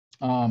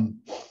And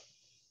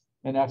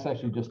that's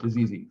actually just as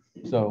easy.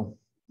 So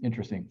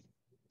interesting.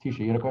 Tisha,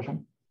 you had a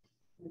question?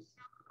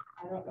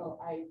 I don't know.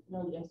 I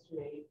know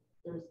yesterday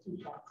there was 2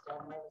 chats done.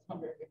 I was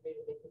wondering if maybe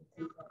they could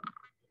see something.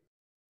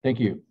 Thank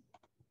you.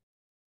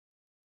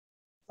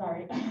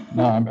 Sorry.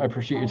 No, I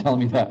appreciate you telling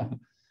me that.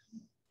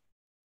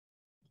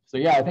 So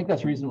yeah, I think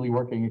that's reasonably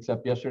working,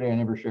 except yesterday I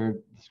never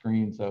shared the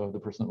screen, so the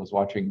person that was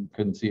watching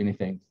couldn't see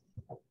anything.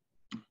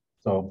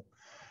 So,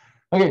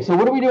 okay, so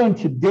what are we doing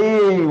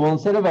today? Well,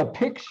 instead of a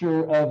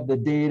picture of the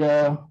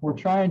data, we're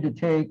trying to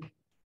take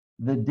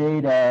the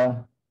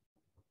data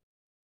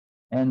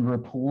and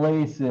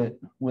replace it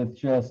with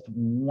just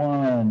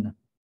one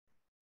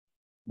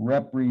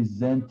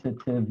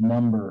representative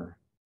number.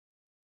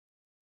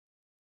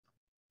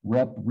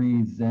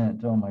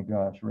 Represent, oh my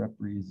gosh,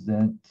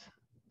 representative.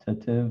 I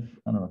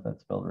don't know if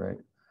that's spelled right.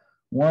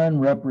 One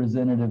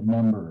representative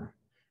number.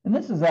 And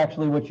this is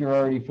actually what you're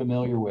already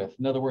familiar with.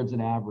 In other words,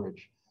 an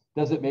average.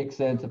 Does it make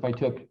sense if I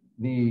took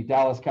the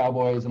Dallas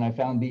Cowboys and I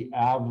found the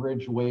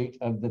average weight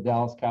of the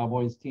Dallas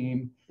Cowboys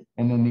team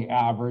and then the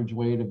average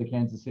weight of the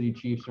Kansas City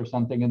Chiefs or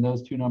something, and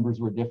those two numbers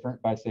were different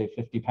by say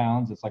 50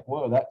 pounds? It's like,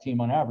 whoa, that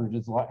team on average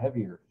is a lot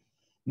heavier.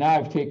 Now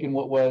I've taken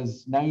what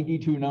was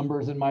 92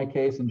 numbers in my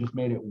case and just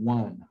made it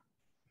one.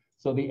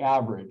 So the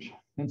average.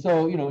 And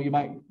so, you know, you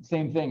might,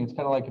 same thing. It's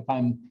kind of like if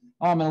I'm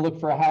going to look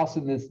for a house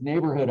in this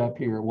neighborhood up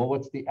here. Well,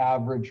 what's the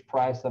average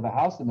price of a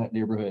house in that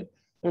neighborhood?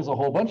 There's a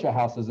whole bunch of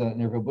houses in that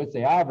neighborhood. What's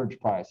the average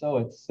price? Oh,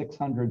 it's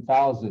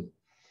 600,000.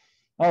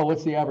 Oh,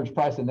 what's the average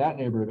price in that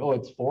neighborhood? Oh,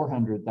 it's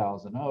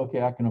 400,000. Oh,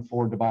 okay, I can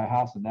afford to buy a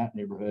house in that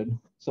neighborhood.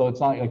 So it's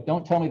not like,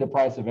 don't tell me the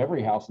price of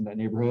every house in that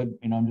neighborhood.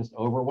 You know, I'm just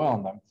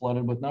overwhelmed. I'm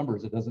flooded with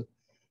numbers. It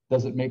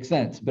doesn't make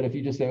sense. But if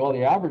you just say, oh,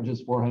 the average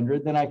is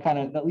 400, then I kind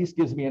of, at least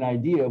gives me an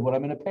idea of what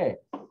I'm going to pay.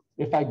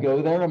 If I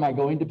go there, am I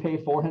going to pay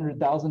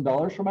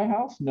 $400,000 for my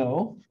house?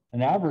 No.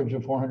 An average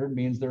of 400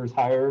 means there's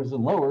higher and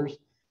lowers,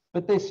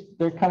 but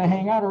they're kind of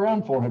hang out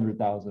around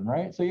 400,000,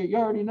 right? So you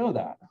already know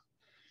that.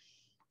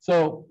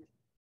 So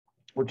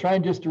we're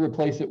trying just to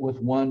replace it with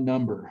one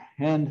number.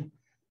 And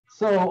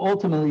so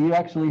ultimately, you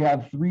actually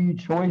have 3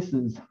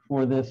 choices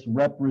for this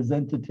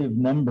representative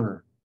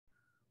number.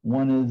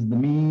 One is the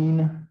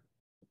mean,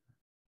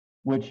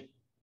 which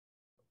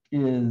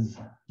is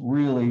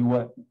really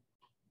what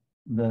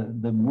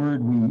the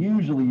word we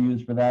usually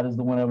use for that is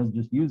the one I was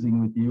just using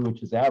with you,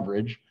 which is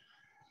average.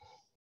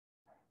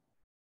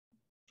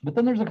 But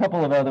then there's a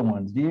couple of other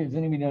ones. Does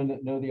anybody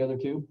know the other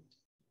 2?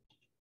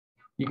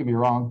 You could be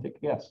wrong. Take a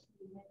guess.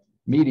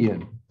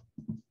 Median.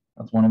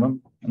 That's one of them.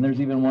 And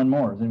there's even one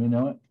more. Does anybody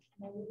know it?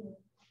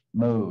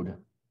 Mode.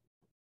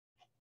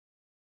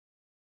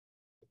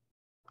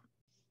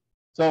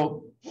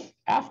 So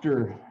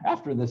after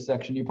this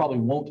section, you probably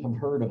won't have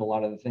heard of a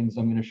lot of the things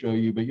I'm going to show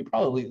you, but you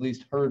probably at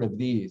least heard of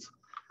these.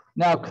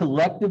 Now,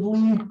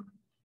 collectively,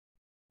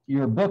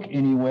 your book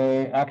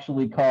anyway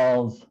actually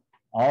calls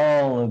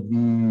all of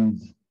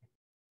these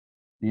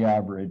the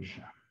average.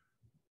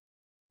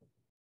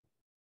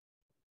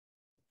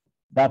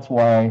 That's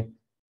why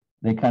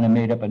they kind of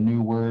made up a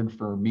new word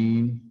for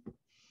mean.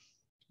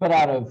 But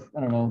out of,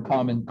 I don't know,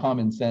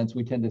 common sense,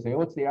 we tend to say, oh,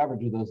 what's the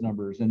average of those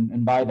numbers?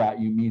 And by that,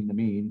 you mean the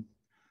mean.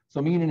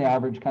 So mean and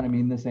average kind of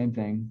mean the same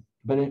thing.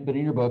 But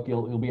in your book,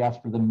 you'll be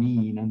asked for the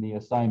mean and the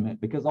assignment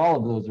because all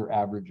of those are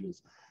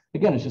averages.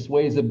 Again, it's just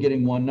ways of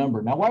getting one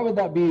number. Now, why would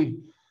there be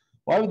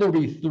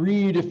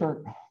 3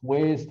 different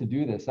ways to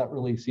do this? That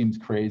really seems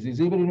crazy. Does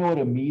anybody know what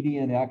a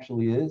median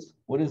actually is?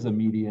 What is a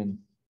median?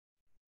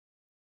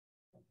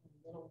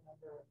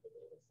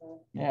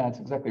 Yeah, that's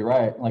exactly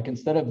right. Like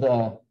instead of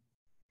the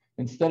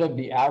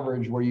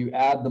average where you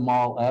add them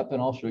all up,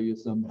 and I'll show you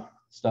some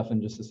stuff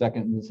in just a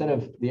second. Instead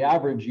of the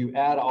average, you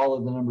add all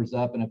of the numbers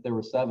up, and if there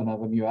were 7 of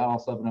them, you add all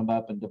 7 of them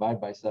up and divide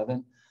by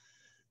 7.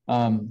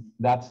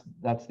 That's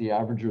the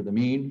average or the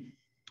mean.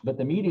 But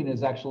the median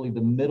is actually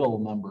the middle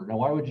number. Now,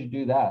 why would you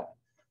do that?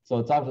 So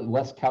it's obviously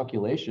less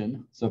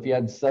calculation. So if you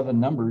had 7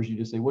 numbers, you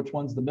just say, which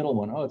one's the middle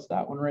one? Oh, it's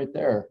that one right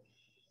there.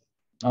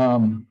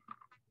 So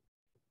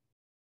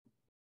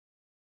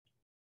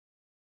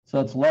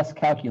it's less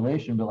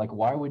calculation, but like,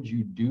 why would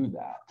you do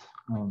that?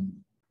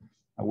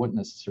 I wouldn't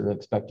necessarily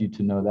expect you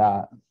to know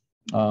that.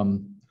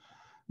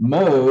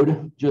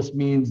 Mode just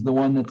means the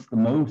one that's the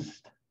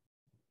most.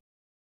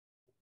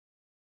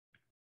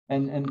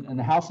 And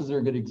houses are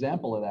a good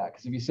example of that,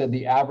 because if you said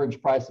the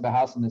average price of a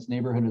house in this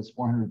neighborhood is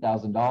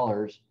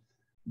 $400,000,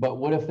 but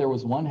what if there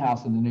was one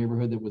house in the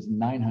neighborhood that was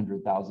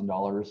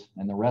 $900,000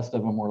 and the rest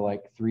of them were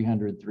like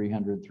 300,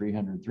 300,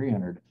 300,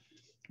 300?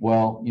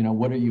 Well, you know,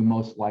 what are you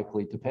most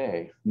likely to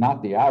pay?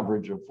 Not the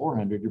average of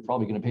 400, you're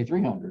probably going to pay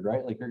 300,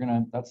 right? Like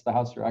that's the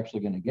house you're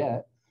actually going to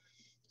get.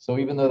 So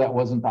even though that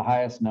wasn't the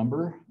highest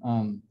number,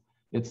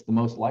 it's the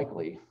most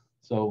likely.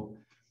 So,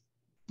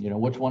 you know,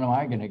 which one am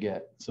I going to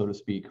get, so to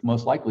speak?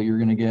 Most likely you're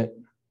going to get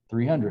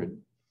 300.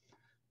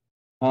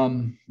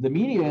 The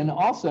median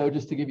also,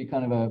 just to give you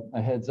kind of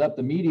a heads up,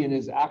 the median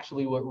is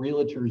actually what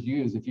realtors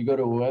use. If you go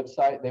to a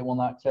website, they will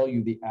not tell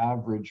you the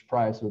average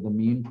price or the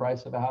mean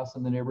price of a house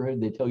in the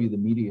neighborhood. They tell you the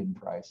median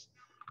price.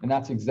 And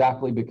that's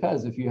exactly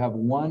because if you have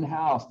one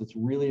house that's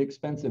really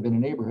expensive in a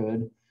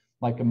neighborhood,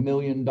 like $1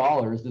 million,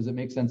 does it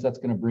make sense that's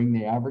going to bring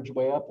the average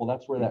way up? Well,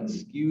 that's where that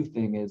skew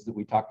thing is that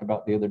we talked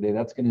about the other day.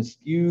 That's going to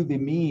skew the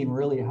mean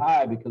really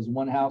high because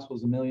one house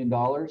was $1 million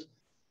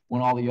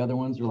when all the other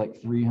ones are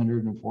like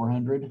 300 and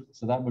 400.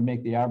 So that would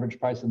make the average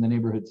price in the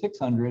neighborhood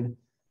 600.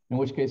 In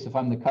which case, if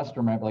I'm the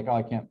customer, I'd be like, oh,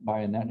 I can't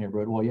buy in that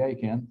neighborhood. Well, yeah, you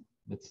can.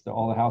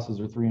 All the houses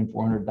are $300,000 and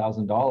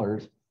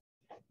 $400,000.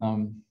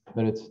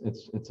 But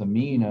it's a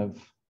mean of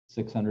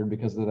 600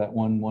 because of that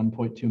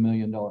 $1.2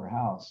 million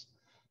house.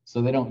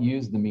 So they don't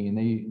use the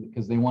mean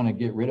because they want to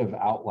get rid of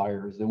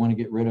outliers. They want to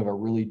get rid of a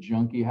really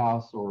junky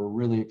house or a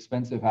really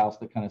expensive house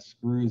that kind of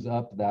screws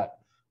up that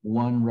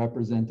one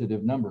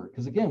representative number.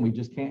 Because again, we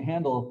can't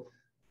handle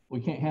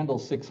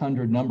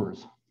 600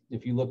 numbers.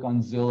 If you look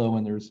on Zillow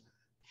and there's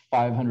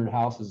 500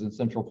 houses in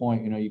Central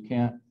Point, you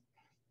can't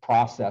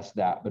process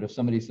that. But if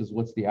somebody says,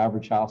 what's the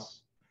average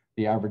house,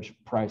 the average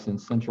price in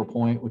Central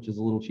Point, which is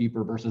a little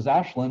cheaper, versus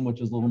Ashland,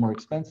 which is a little more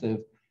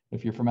expensive.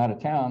 If you're from out of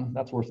town,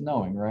 that's worth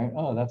knowing, right?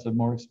 Oh, that's a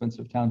more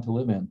expensive town to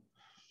live in.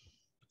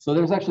 So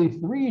there's actually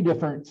 3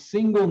 different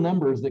single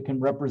numbers that can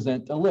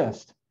represent a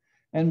list.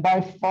 And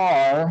by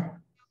far,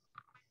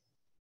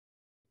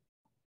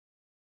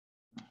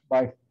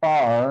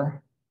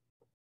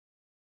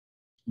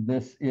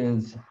 this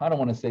is, I don't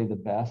want to say the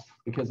best,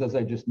 because as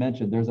I just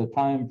mentioned, there's a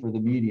time for the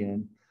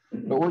median,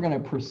 but we're going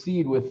to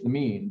proceed with the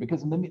mean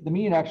because the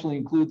mean actually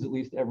includes at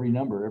least every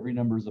number. Every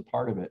number is a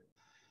part of it.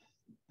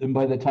 And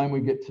by the time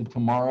we get to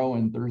tomorrow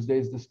and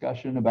Thursday's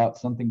discussion about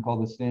something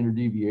called the standard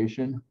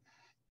deviation,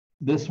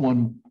 this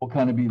one will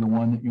kind of be the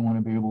one that you want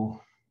to be able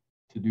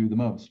to do the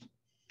most.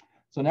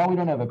 So now we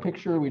don't have a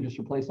picture. We just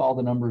replace all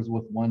the numbers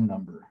with one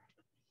number.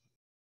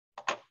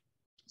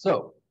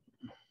 So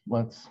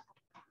let's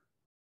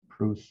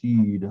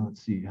proceed.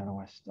 Let's see, how do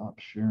I stop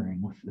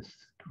sharing with this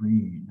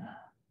screen?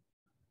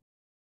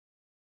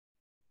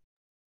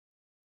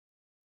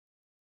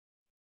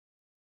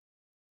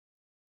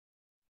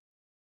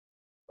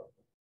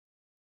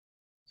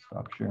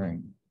 Stop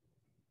sharing.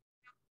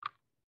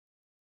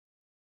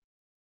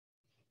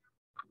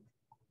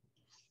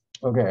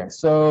 Okay,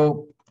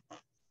 so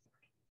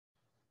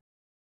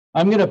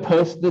I'm going to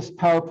post this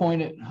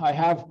PowerPoint. I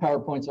have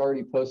PowerPoints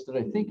already posted,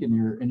 I think, in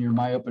your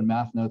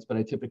MyOpenMath notes, but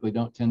I typically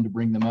don't tend to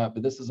bring them up.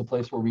 But this is a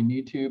place where we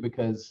need to,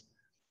 because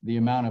the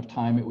amount of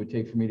time it would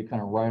take for me to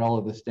kind of write all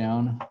of this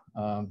down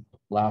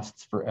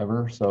lasts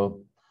forever. So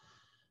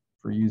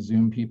for you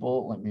Zoom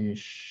people, let me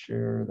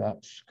share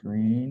that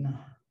screen.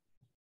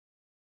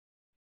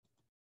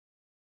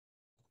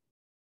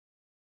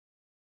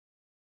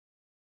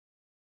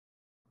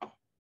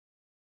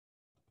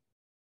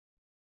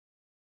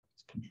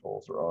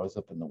 Controls are always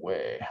up in the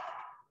way.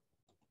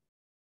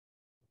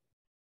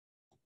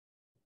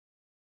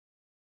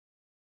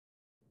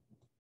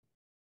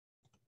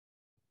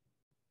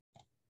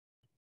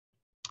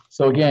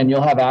 So again,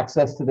 you'll have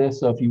access to this.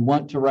 So if you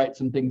want to write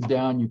some things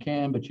down, you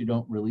can, but you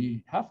don't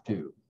really have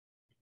to.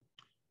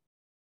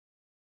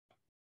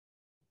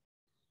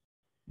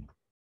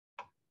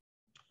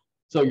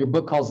 So your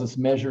book calls this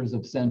measures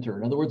of center.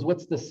 In other words,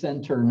 what's the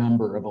center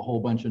number of a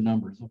whole bunch of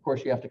numbers? Of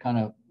course, you have to kind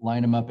of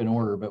line them up in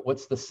order, but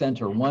what's the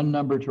center? One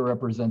number to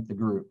represent the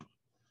group.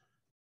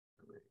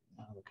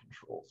 Now the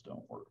controls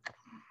don't work.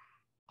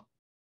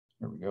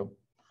 There we go.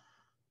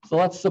 So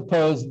let's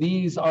suppose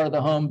these are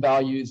the home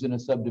values in a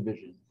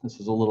subdivision. This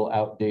is a little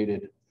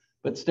outdated,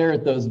 but stare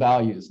at those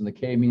values, and the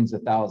K means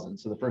 1,000.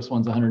 So the first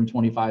one's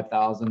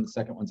 125,000, the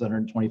second one's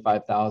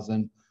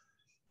 125,000.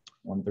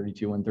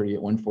 132, 138,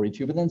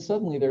 142, but then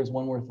suddenly there's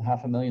one worth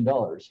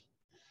 $500,000.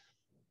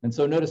 And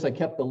so notice I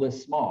kept the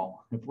list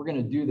small. If we're going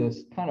to do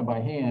this kind of by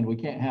hand, we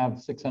can't have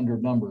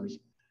 600 numbers.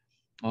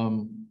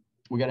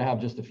 We got to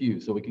have just a few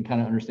so we can kind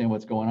of understand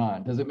what's going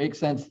on. Does it make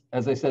sense?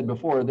 As I said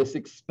before, this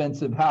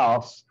expensive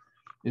house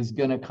is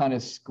going to kind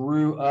of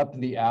screw up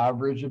the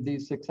average of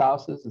these 6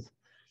 houses.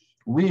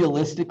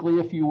 Realistically,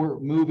 if you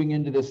were moving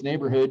into this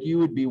neighborhood, you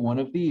would be one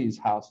of these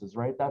houses,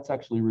 right? That's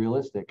actually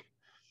realistic.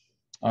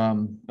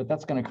 But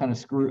that's going to kind of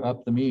screw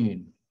up the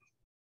mean.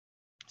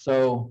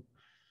 So,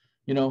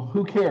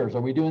 who cares?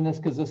 Are we doing this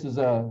because this is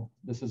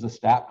a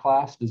stat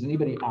class? Does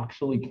anybody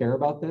actually care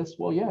about this?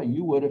 Well, yeah,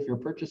 you would if you're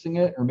purchasing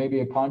it, or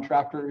maybe a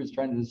contractor who's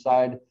trying to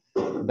decide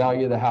the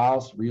value of the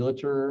house,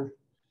 realtor,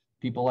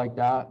 people like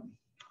that.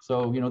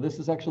 So, this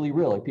is actually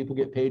real. Like, people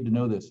get paid to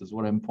know this, is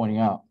what I'm pointing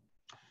out.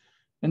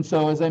 And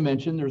so, as I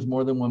mentioned, there's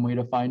more than one way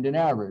to find an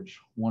average.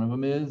 One of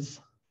them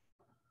is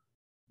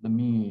the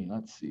mean.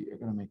 Let's see, I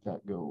gotta make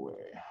that go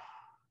away.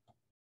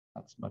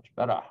 That's much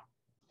better.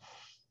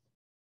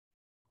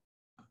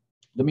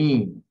 The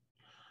mean.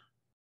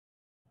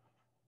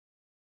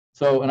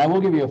 So, and I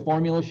will give you a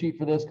formula sheet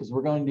for this because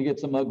we're going to get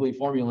some ugly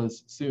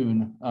formulas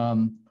soon.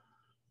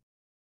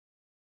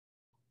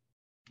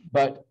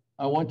 But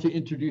I want to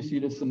introduce you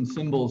to some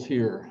symbols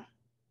here.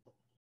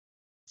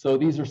 So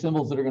these are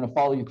symbols that are going to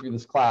follow you through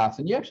this class.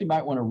 And you actually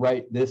might want to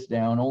write this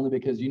down only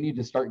because you need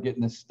to start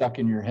getting this stuck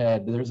in your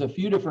head. There's a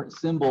few different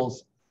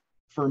symbols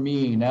for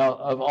me. Now,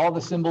 of all the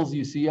symbols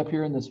you see up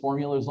here in this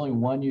formula, there's only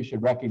one you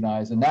should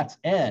recognize, and that's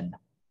N.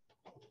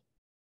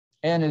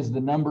 N is the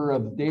number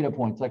of data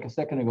points. Like a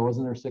second ago,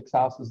 wasn't there 6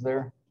 houses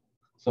there?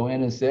 So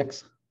N is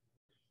 6.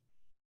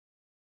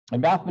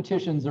 And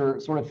mathematicians are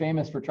sort of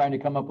famous for trying to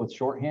come up with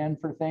shorthand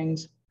for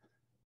things.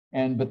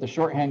 But the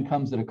shorthand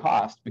comes at a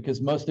cost,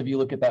 because most of you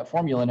look at that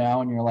formula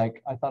now and you're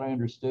like, I thought I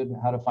understood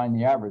how to find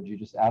the average. You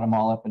just add them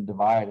all up and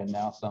divide, and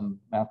now some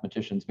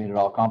mathematicians made it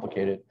all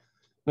complicated.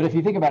 But if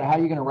you think about it, how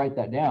are you going to write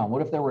that down?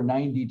 What if there were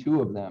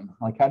 92 of them?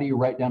 Like, how do you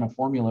write down a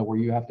formula where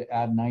you have to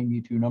add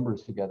 92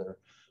 numbers together?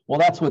 Well,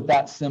 that's what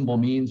that symbol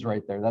means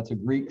right there. That's a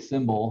Greek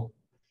symbol.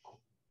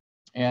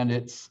 And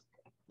it's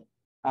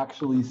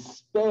actually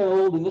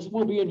spelled, and this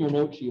will be in your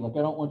note sheet. Like,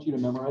 I don't want you to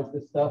memorize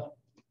this stuff.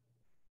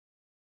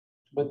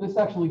 But this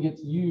actually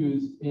gets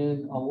used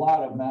in a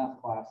lot of math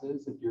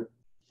classes if you're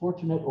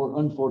fortunate or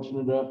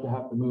unfortunate enough to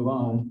have to move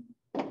on.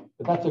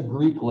 But that's a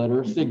Greek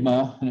letter,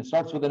 sigma, and it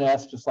starts with an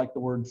S, just like the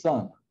word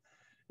sum.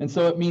 And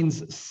so it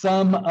means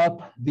sum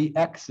up the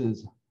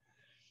x's.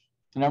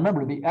 And now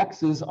remember, the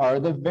x's are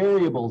the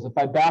variables. If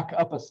I back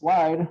up a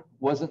slide,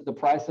 wasn't the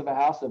price of a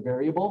house a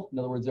variable? In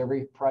other words,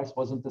 every price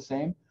wasn't the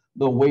same.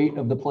 The weight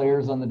of the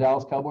players on the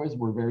Dallas Cowboys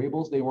were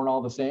variables. They weren't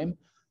all the same.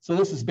 So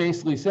this is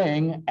basically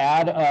saying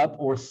add up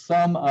or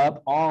sum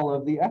up all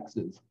of the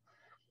x's.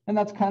 And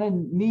that's kind of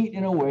neat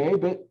in a way,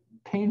 but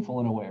painful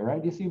in a way, right?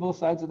 Do you see both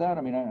sides of that?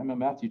 I mean, I'm a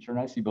math teacher and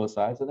I see both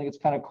sides. I think it's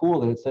kind of cool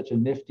that it's such a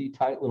nifty,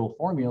 tight little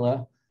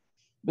formula,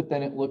 but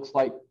then it looks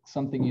like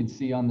something you'd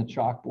see on the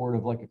chalkboard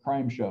of like a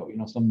crime show. You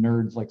know, some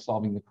nerds like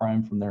solving the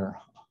crime from their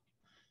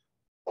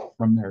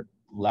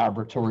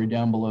laboratory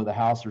down below the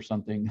house or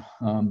something.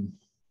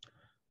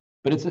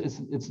 But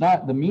it's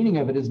not, the meaning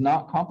of it is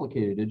not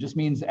complicated. It just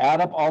means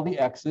add up all the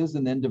x's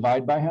and then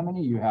divide by how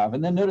many you have.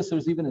 And then notice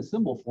there's even a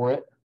symbol for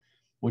it,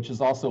 which is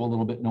also a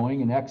little bit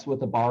annoying. An X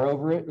with a bar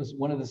over it is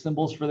one of the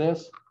symbols for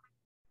this.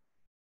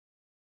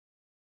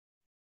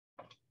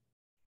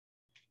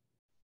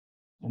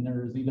 And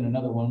there's even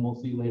another one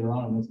we'll see later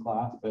on in this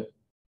class, but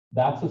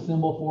that's a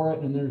symbol for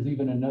it. And there's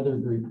even another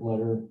Greek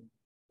letter.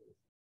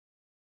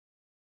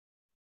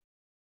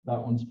 That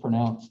one's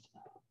pronounced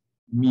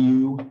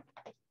mu.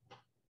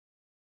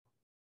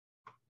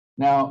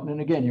 Now, and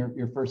again,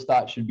 your first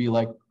thought should be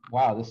like,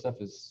 wow, this stuff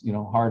is, you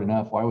know, hard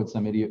enough. Why would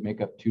some idiot make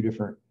up two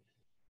different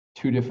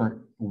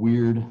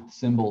weird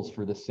symbols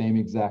for the same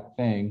exact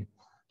thing?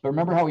 But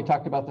remember how we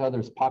talked about how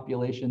there's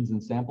populations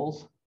and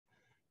samples?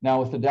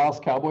 Now with the Dallas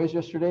Cowboys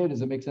yesterday,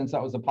 does it make sense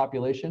that was a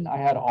population? I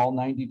had all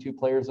 92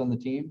 players on the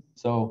team.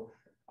 So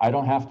I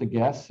don't have to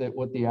guess at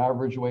what the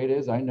average weight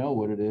is. I know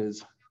what it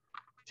is.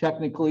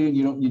 Technically, and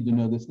you don't need to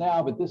know this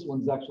now, but this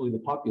one's actually the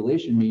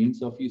population mean.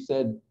 So if you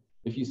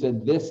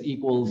said this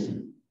equals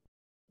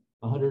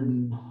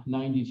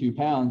 192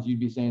 pounds, you'd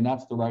be saying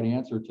that's the right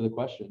answer to the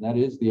question. That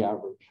is the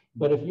average.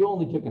 But if you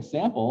only took a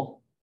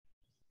sample,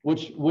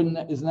 which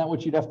isn't that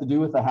what you'd have to do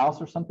with a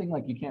house or something?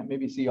 Like you can't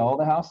maybe see all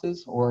the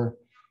houses, or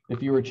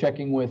if you were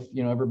checking with,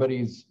 you know,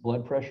 everybody's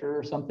blood pressure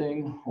or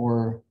something,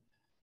 or,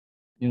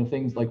 you know,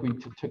 things like we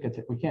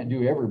can't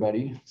do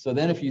everybody. So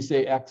then if you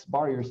say X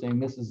bar, you're saying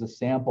this is a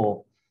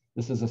sample.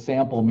 This is a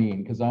sample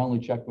mean because I only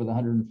checked with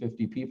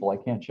 150 people. I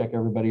can't check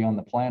everybody on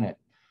the planet.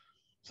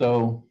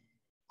 So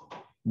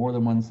more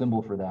than one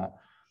symbol for that.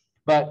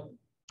 But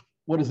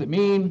what does it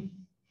mean?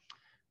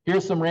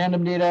 Here's some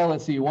random data.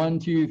 Let's see, 1,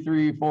 2,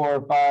 3,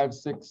 4, 5,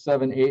 6,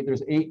 7, 8.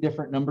 There's 8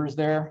 different numbers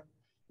there.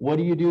 What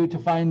do you do to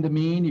find the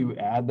mean? You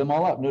add them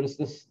all up. Notice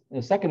this,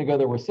 a second ago,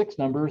 there were 6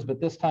 numbers, but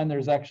this time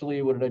there's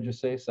actually, what did I just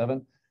say,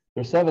 7?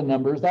 There's 7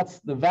 numbers. That's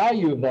the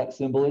value of that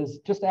symbol is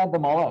just add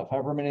them all up,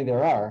 however many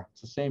there are.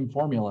 It's the same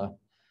formula.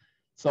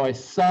 So I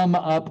sum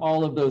up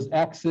all of those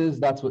X's.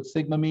 That's what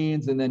sigma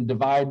means, and then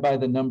divide by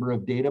the number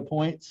of data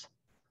points.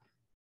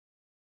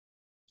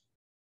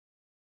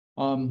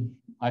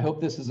 I hope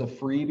this is a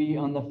freebie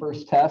on the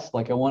first test.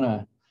 Like I'm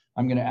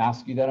going to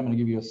ask you that. I'm going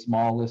to give you a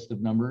small list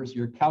of numbers.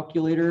 Your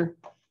calculator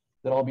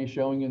that I'll be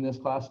showing in this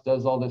class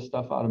does all this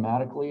stuff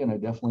automatically, and I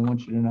definitely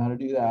want you to know how to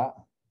do that.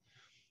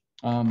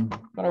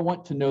 But I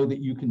want to know that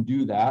you can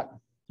do that.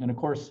 And of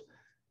course,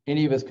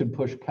 any of us could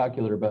push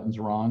calculator buttons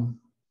wrong.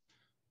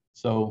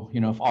 So, you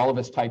know, if all of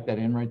us type that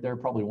in right there,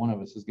 probably one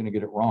of us is going to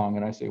get it wrong.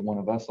 And I say one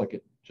of us, like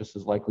it just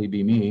as likely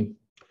be me.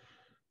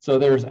 So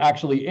there's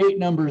actually 8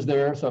 numbers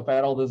there. So if I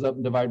add all those up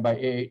and divide by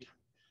 8,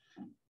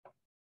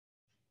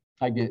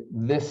 I get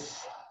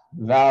this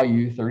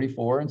value,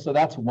 34. And so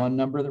that's one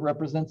number that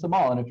represents them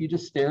all. And if you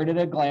just stared at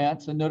a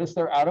glance and notice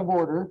they're out of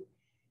order,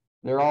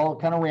 they're all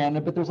kind of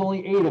random, but there's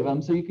only 8 of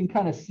them. So you can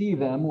kind of see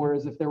them.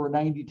 Whereas if there were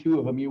 92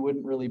 of them, you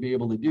wouldn't really be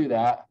able to do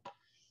that.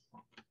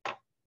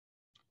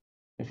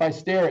 If I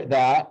stare at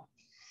that,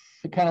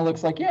 it kind of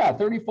looks like, yeah,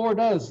 34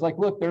 does. Like,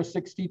 look, there's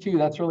 62.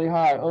 That's really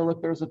high. Oh,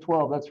 look, there's a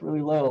 12. That's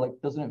really low. Like,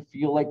 doesn't it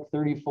feel like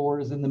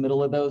 34 is in the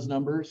middle of those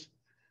numbers?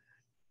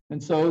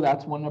 And so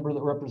that's one number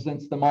that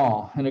represents them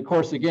all. And of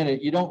course, again,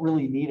 you don't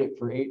really need it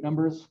for 8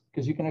 numbers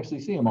because you can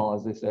actually see them all,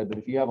 as I said. But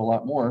if you have a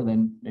lot more,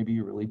 then maybe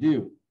you really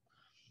do.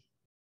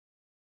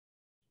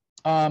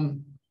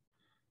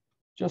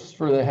 just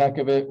for the heck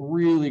of it,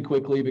 really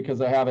quickly,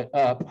 because I have it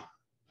up.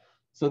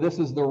 So this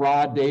is the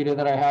raw data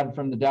that I had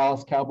from the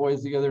Dallas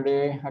Cowboys the other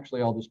day.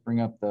 Actually, I'll just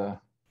bring up the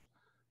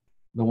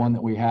one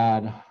that we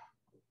had.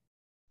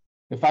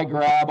 If I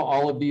grab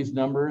all of these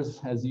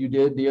numbers as you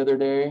did the other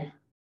day,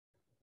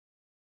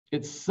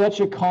 it's such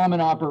a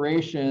common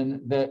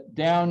operation that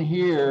down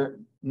here,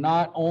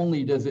 not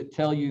only does it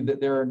tell you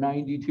that there are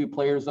 92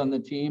 players on the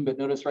team, but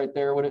notice right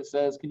there what it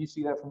says. Can you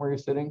see that from where you're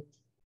sitting?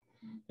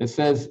 It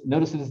says,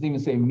 notice it doesn't even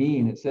say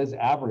mean, it says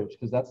average,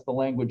 because that's the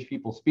language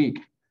people speak.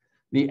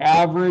 The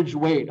average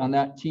weight on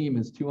that team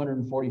is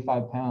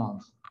 245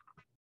 pounds.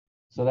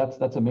 So that's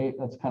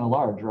kind of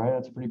large, right?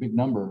 That's a pretty big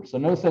number. So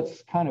notice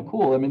that's kind of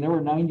cool. I mean, there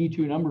were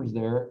 92 numbers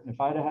there.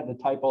 If I'd had to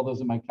type all those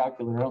in my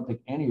calculator, I don't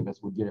think any of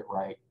us would get it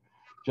right.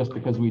 Just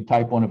because we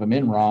type one of them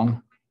in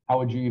wrong, how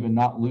would you even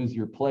not lose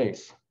your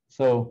place?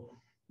 So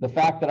the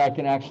fact that I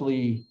can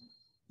actually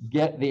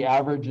get the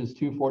average is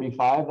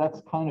 245,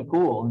 that's kind of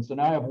cool. And so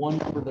now I have one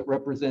number that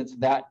represents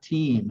that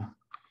team.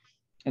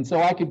 And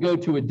so I could go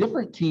to a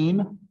different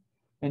team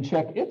and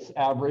check its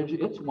average,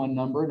 its one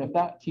number. And if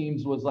that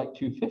team's was like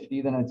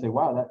 250, then I'd say,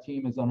 wow, that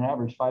team is on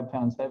average 5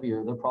 pounds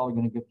heavier. They're probably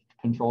going to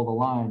control the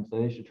line,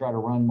 so they should try to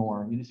run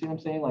more. You see what I'm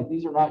saying? Like,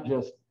 these are not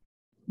just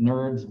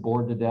nerds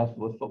bored to death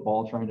with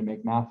football trying to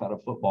make math out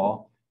of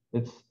football.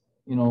 It's,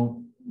 you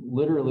know,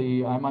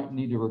 literally, I might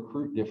need to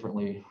recruit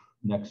differently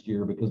next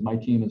year because my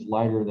team is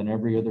lighter than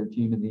every other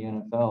team in the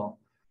NFL.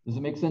 Does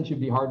it make sense? It'd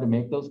be hard to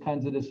make those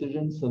kinds of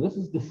decisions. So this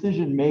is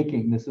decision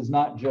making. This is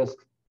not just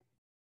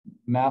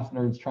math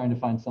nerds trying to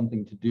find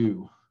something to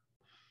do.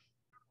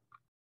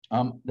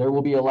 There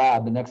will be a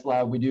lab. The next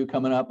lab we do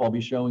coming up, I'll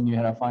be showing you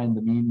how to find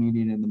the mean,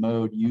 median, and the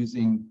mode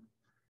using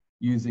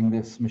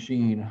this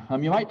machine.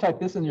 You might type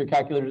this in your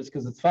calculator just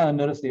because it's fun.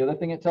 Notice the other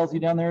thing it tells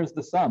you down there is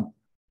the sum.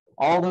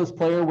 All those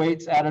player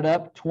weights added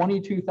up,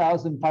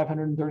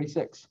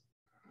 22,536.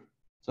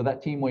 So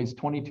that team weighs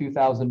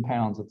 22,000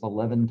 pounds. It's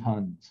 11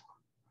 tons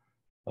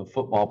of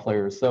football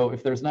players. So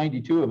if there's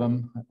 92 of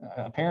them,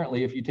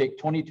 apparently if you take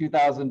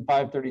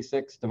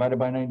 22,536 divided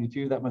by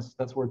 92,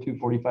 that's where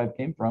 245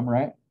 came from,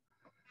 right?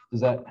 Does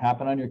that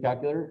happen on your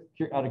calculator?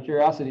 Out of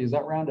curiosity, is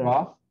that rounded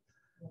off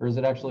or is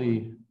it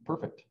actually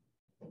perfect?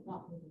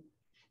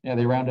 Yeah,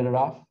 they rounded it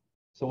off.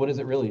 So what is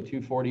it really?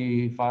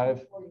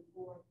 245?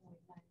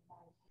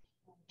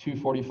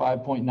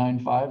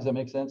 245.95. Does that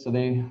make sense? So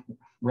they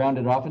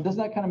rounded off. And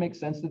doesn't that kind of make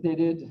sense that they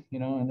did? You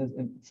know,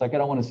 and it's like, I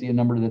don't want to see a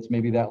number that's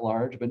maybe that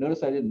large, but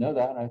notice I didn't know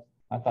that.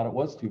 I thought it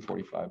was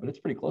 245, but it's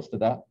pretty close to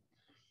that.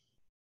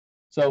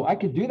 So I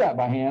could do that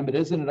by hand, but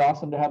isn't it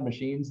awesome to have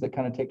machines that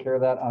kind of take care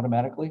of that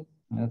automatically?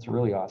 And that's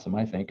really awesome,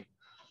 I think.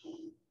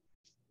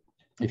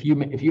 If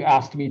you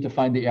asked me to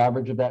find the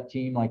average of that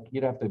team, like,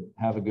 you'd have to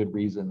have a good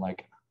reason,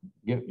 like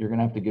you're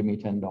gonna have to give me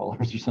 $10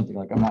 or something.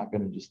 Like, I'm not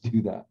gonna just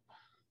do that.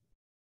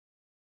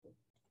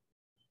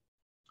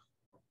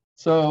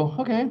 So,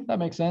 okay, that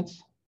makes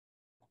sense.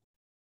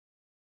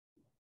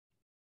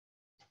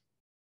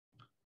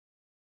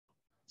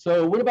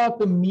 So what about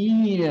the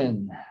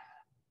median?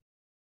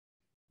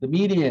 The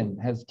median,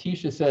 as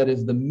Tisha said,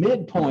 is the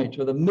midpoint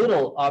or the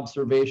middle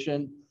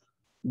observation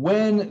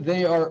when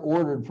they are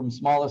ordered from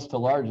smallest to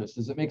largest.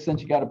 Does it make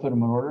sense? You got to put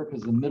them in order,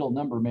 because the middle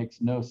number makes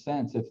no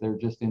sense if they're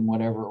just in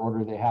whatever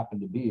order they happen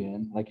to be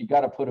in. Like, you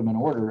got to put them in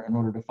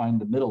order to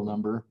find the middle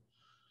number.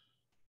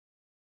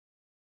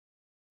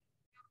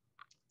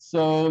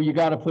 So you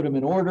got to put them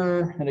in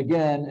order. And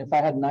again, if I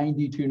had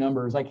 92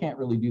 numbers, I can't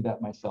really do that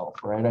myself,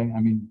 right?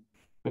 I mean,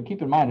 but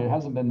keep in mind, it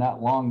hasn't been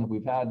that long that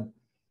we've had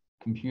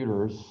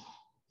computers.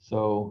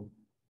 So,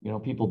 you know,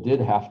 people did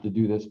have to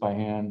do this by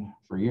hand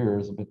for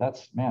years, but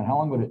that's, man, how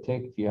long would it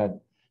take if you had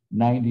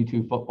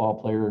 92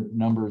 football player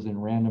numbers in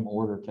random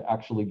order to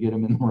actually get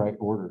them in the right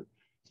order,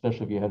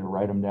 especially if you had to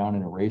write them down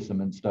and erase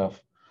them and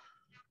stuff.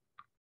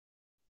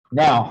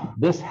 Now,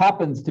 this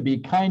happens to be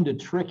kind of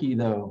tricky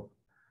though.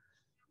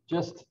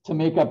 Just to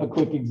make up a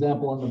quick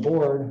example on the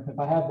board, if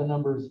I have the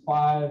numbers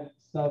 5,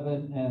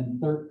 7,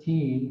 and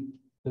 13,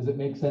 does it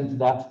make sense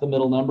that's the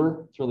middle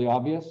number? It's really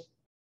obvious.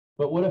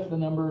 But what if the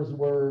numbers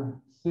were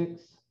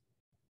 6,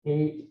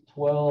 8,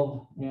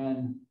 12,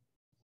 and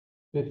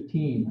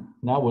 15?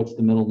 Now what's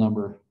the middle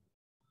number?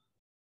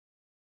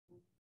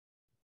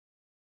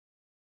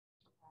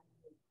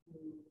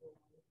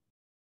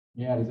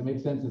 Yeah, does it make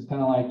sense? It's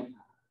kind of like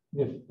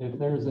if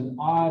there's an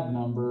odd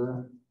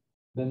number,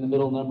 then the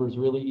middle number is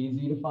really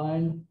easy to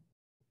find.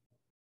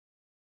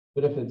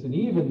 But if it's an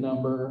even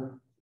number,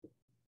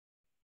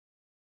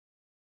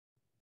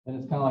 then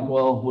it's kind of like,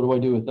 well, what do I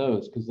do with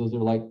those? Because those are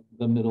like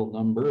the middle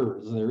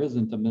numbers. There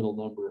isn't a middle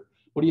number.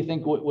 What do you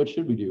think? What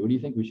should we do? What do you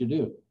think we should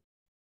do?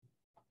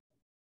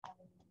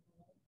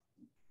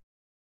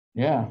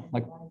 Yeah,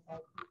 like,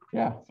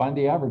 yeah, find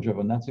the average of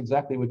them. That's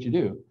exactly what you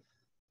do.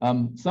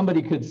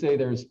 Somebody could say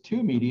there's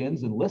 2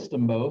 medians and list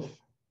them both.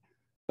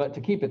 But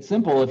to keep it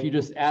simple, if you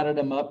just added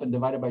them up and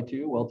divided by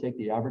 2, well, take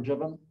the average of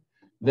them.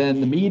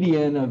 Then the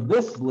median of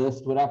this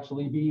list would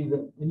actually be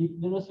and you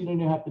notice you don't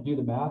even have to do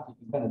the math. You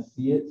can kind of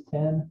see it's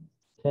 10.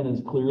 10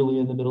 is clearly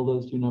in the middle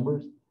of those 2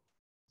 numbers.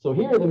 So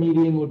here the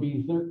median would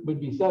be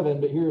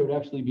 7, but here it would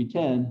actually be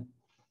 10.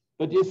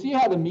 But do you see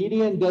how the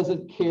median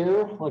doesn't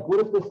care? Like, what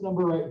if this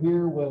number right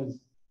here was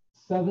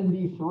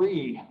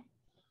 73?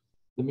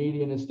 The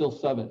median is still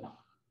 7.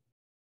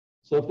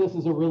 So if this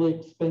is a really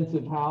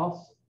expensive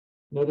house,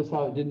 notice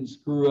how it didn't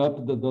screw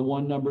up the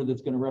one number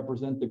that's going to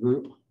represent the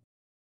group.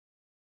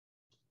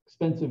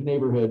 Expensive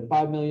neighborhood,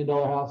 $5 million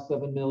house,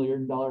 $7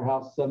 million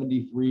house,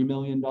 $73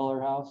 million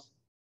house.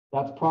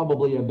 That's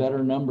probably a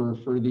better number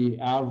for the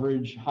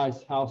average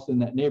house in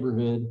that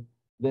neighborhood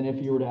than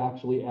if you were to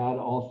actually add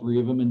all 3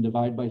 of them and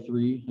divide by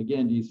 3.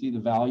 Again, do you see the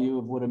value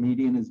of what a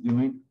median is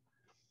doing?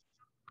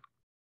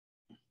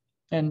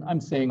 And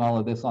I'm saying all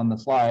of this on the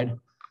slide.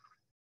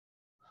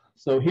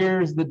 So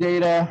here's the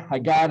data. I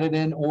got it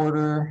in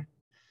order.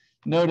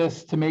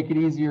 Notice, to make it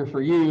easier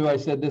for you, I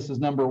said this is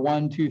number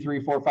 1, 2,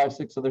 3, 4, 5,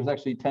 6. So there's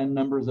actually 10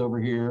 numbers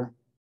over here.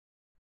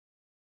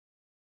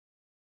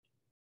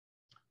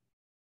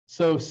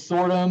 So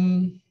sort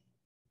them.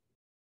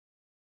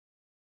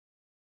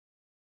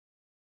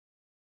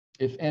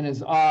 If n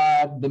is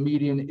odd, the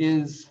median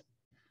is.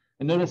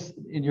 And notice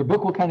in your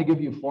book will kind of give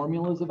you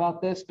formulas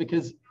about this,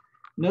 because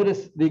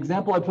notice the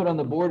example I put on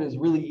the board is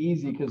really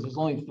easy because there's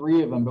only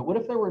 3 of them. But what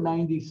if there were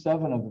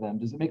 97 of them?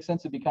 Does it make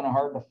sense? It'd be kind of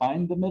hard to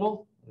find the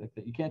middle.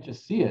 You can't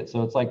just see it.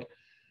 So it's like,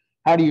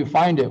 how do you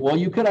find it? Well,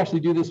 you could actually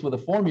do this with a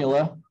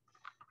formula.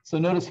 So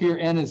notice here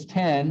n is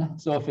 10.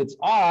 So if it's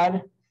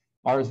odd,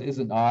 ours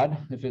isn't odd.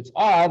 If it's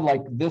odd,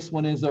 like this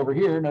one is over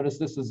here, notice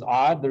this is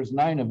odd. There's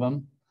 9 of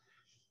them.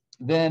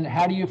 Then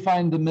how do you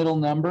find the middle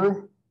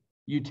number?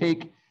 You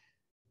take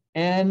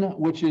n,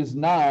 which is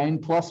 9,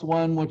 plus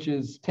 1, which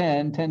is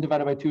 10. 10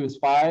 divided by 2 is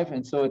 5.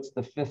 And so it's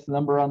the 5th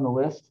number on the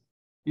list.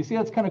 You see,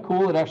 that's kind of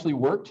cool. It actually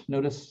worked.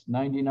 Notice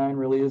 99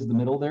 really is the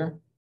middle there.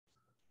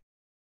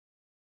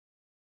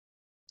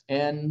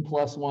 N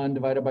plus 1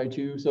 divided by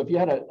 2. So if you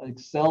had an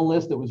Excel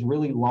list that was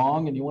really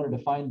long and you wanted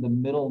to find the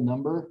middle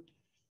number,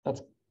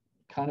 that's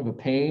kind of a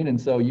pain. And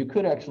so you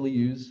could actually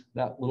use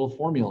that little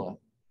formula.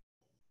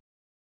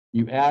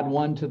 You add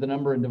 1 to the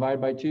number and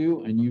divide by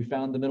 2, and you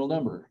found the middle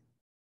number.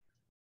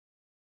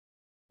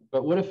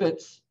 But what if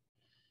it's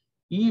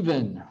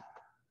even?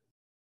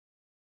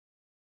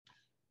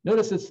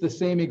 Notice it's the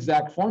same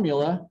exact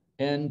formula,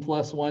 n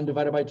plus 1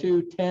 divided by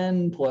 2,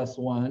 10 plus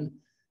 1,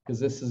 because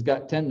this has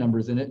got 10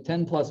 numbers in it.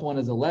 10 plus 1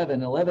 is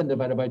 11. 11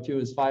 divided by 2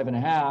 is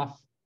 5.5.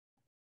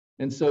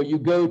 And so you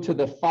go to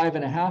the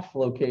 5.5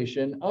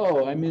 location.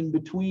 Oh, I'm in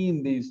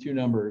between these 2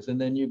 numbers. And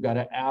then you've got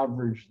to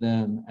average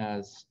them,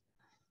 as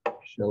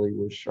Shelley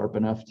was sharp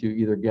enough to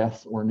either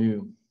guess or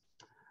knew.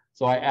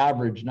 So I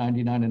average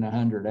 99 and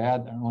 100,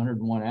 add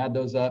 101, add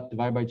those up,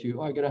 divide by 2,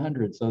 oh, I get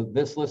 100. So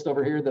this list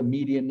over here, the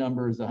median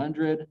number is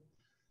 100.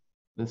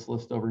 This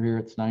list over here,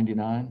 it's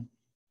 99.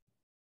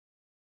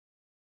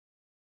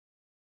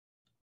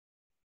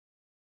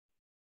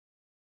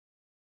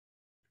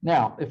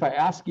 Now, if I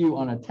ask you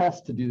on a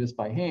test to do this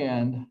by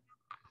hand,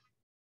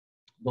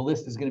 the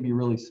list is going to be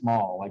really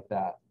small like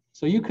that.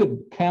 So you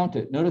could count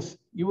it. Notice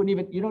you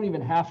don't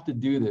even have to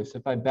do this.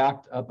 If I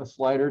backed up a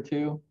slide or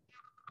 2,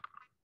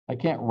 I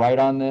can't write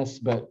on this,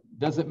 but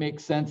does it make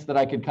sense that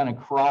I could kind of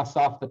cross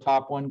off the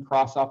top one,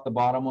 cross off the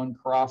bottom one,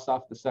 cross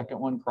off the second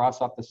one,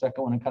 cross off the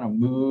second one, and kind of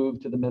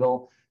move to the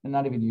middle and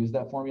not even use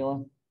that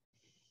formula?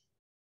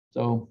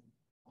 So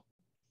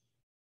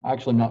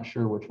actually, I'm not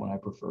sure which one I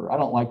prefer. I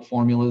don't like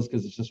formulas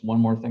because it's just one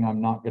more thing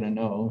I'm not going to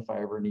know if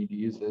I ever need to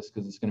use this,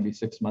 because it's going to be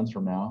 6 months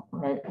from now,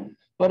 right?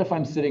 But if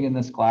I'm sitting in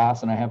this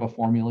class and I have a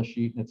formula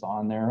sheet and it's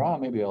on there, oh,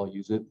 maybe I'll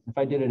use it. If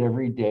I did it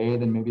every day,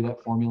 then maybe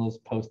that formula is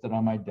posted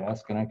on my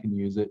desk and I can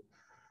use it.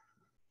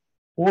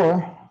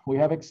 Or we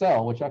have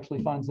Excel, which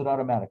actually finds it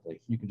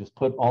automatically. You can just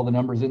put all the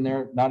numbers in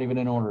there, not even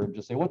in order, and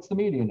just say, what's the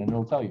median? And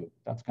it'll tell you.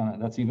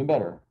 That's even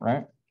better,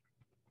 right?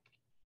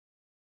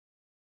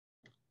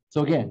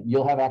 So again,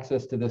 you'll have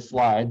access to this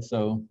slide,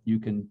 so you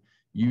can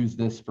use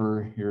this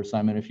for your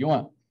assignment if you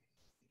want.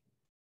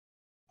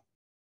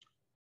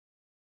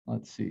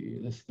 Let's see,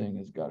 this thing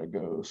has got to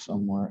go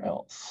somewhere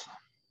else.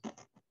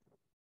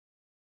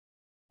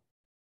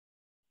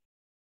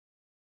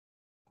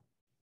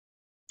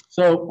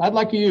 So I'd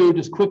like you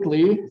just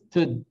quickly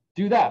to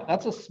do that.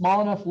 That's a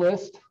small enough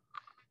list.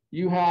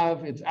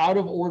 It's out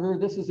of order.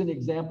 This is an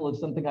example of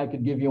something I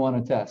could give you on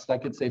a test. I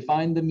could say,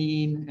 find the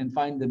mean and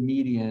find the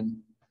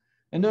median.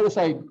 And notice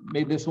I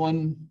made this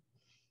one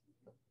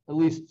at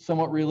least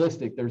somewhat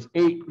realistic. There's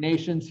 8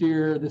 nations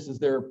here. This is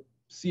their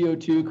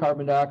CO2,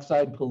 carbon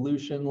dioxide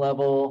pollution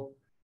level,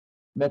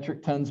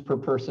 metric tons per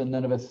person.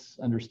 None of us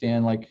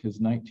understand, like, is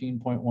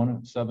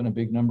 19.17 a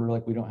big number?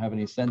 Like, we don't have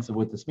any sense of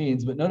what this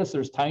means. But notice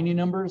there's tiny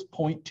numbers,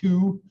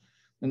 0.2,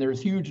 and there's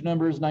huge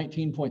numbers,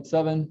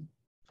 19.7.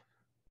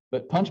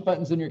 But punch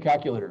buttons in your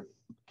calculator.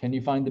 Can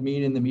you find the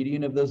mean and the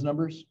median of those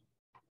numbers?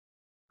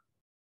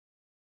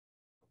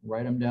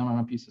 Write them down on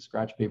a piece of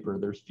scratch paper.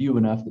 There's few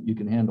enough that you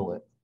can handle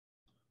it.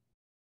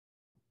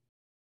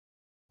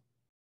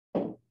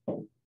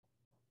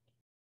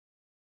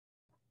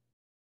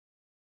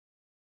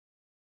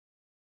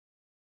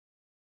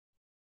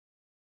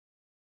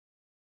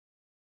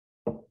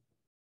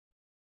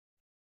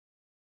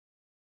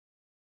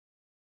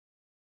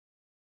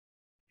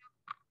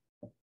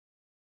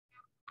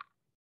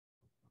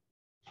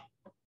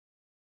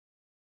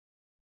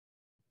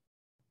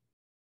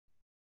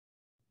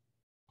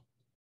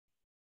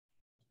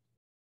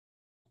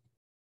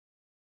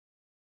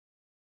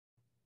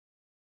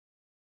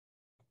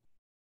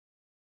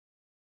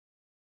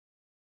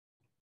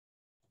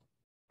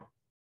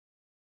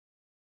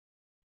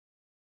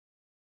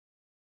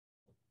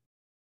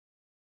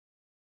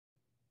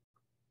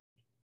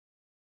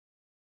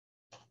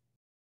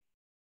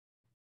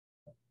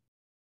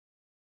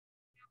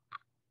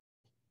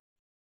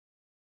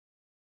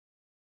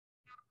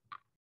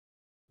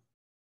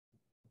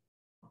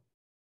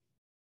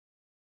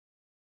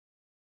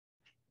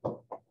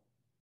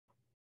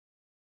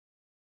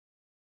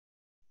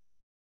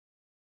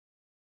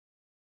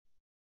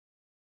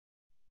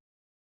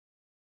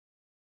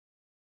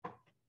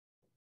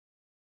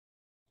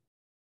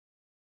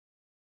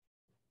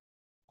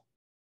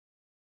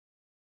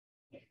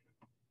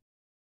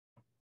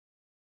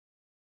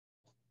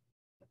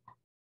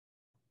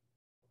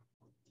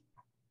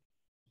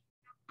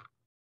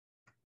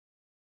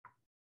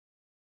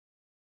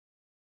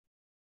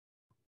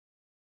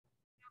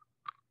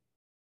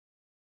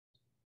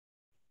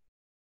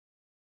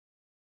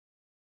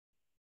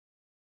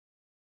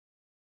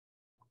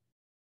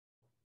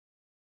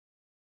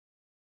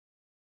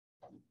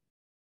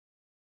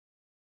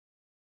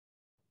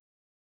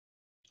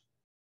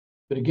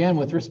 But again,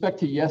 with respect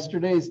to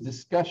yesterday's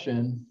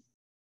discussion,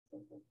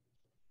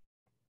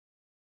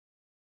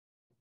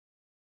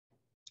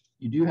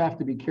 you do have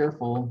to be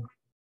careful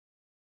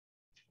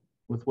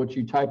with what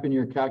you type in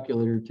your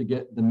calculator to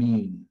get the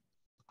mean.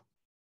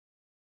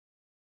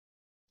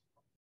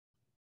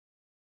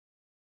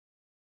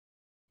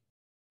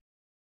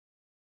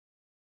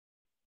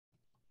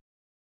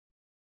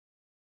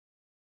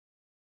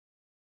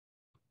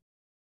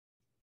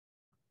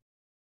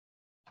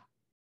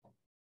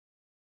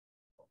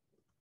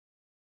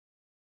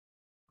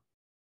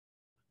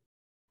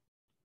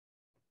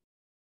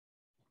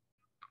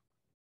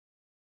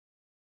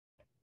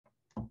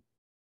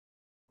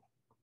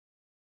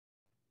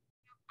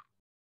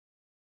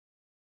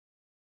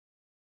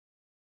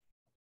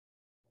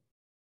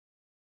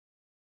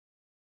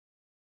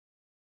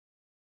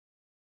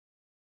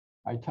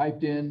 I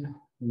typed in,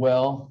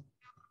 well,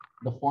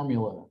 the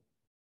formula.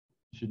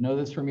 You should know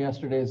this from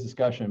yesterday's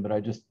discussion, but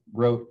I just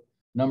wrote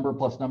number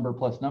plus number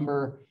plus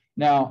number.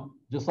 Now,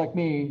 just like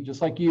me,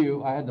 just like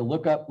you, I had to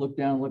look up, look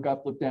down, look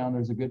up, look down.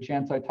 There's a good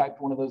chance I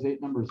typed one of those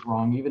 8 numbers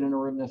wrong. Even in a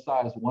room this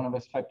size, one of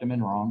us typed them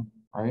in wrong,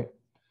 right?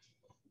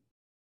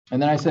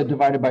 And then I said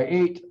divided by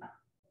 8.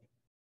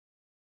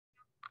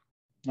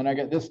 And I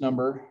get this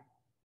number.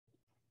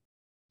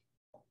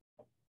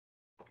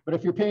 But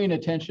if you're paying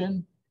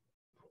attention,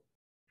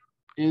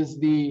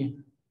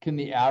 can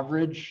the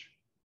average,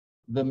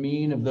 the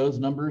mean of those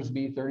numbers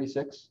be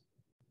 36?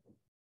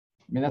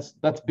 I mean,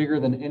 that's bigger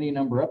than any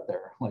number up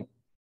there. Like,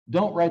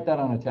 don't write that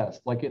on a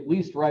test. Like, at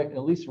least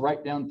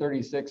write down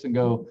 36 and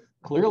go,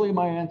 clearly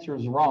my answer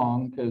is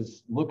wrong,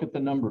 because look at the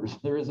numbers.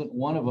 There isn't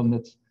one of them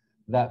that's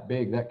that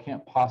big. That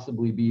can't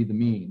possibly be the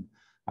mean.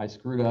 I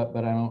screwed up,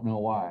 but I don't know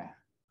why.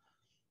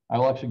 I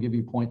will actually give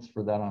you points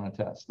for that on a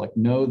test. Like,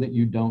 know that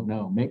you don't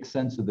know. Make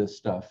sense of this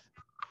stuff.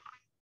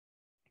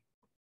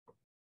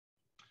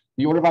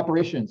 The order of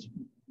operations.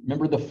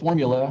 Remember the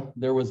formula,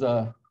 there was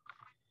a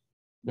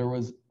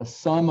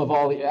sum of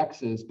all the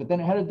x's, but then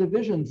it had a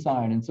division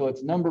sign. And so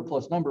it's number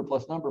plus number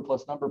plus number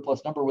plus number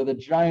plus number with a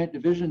giant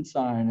division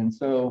sign. And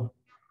so,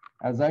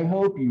 as I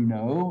hope you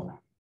know,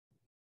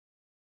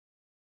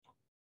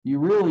 you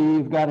really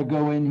have got to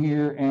go in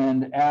here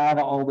and add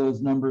all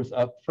those numbers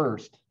up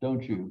first,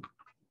 don't you?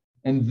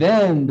 And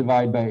then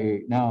divide by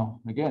 8. Now,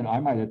 again, I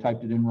might have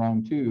typed it in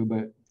wrong too,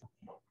 but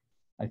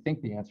I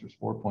think the answer is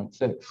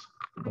 4.6,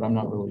 but I'm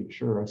not really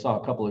sure. I saw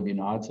a couple of you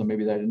nod, so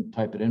maybe I didn't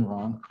type it in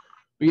wrong.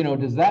 But, you know,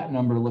 does that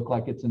number look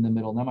like it's in the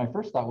middle? Now, my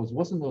first thought was,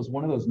 wasn't those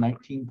one of those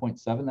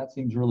 19.7? That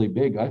seems really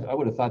big. I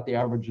would have thought the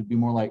average would be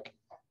more like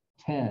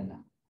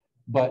 10.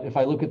 But if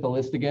I look at the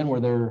list again,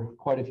 where there are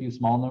quite a few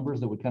small numbers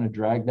that would kind of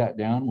drag that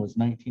down, was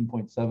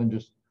 19.7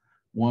 just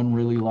one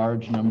really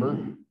large number?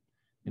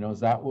 You know, is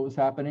that what was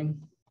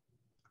happening?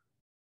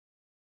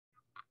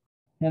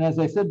 And as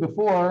I said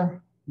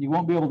before, you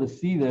won't be able to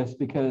see this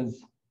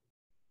because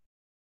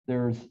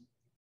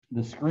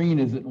the screen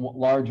isn't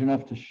large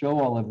enough to show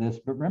all of this.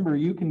 But remember,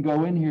 you can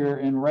go in here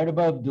and right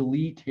above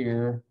delete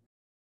here,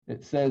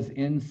 it says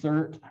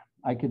insert.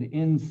 I could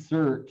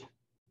insert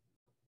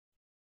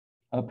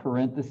a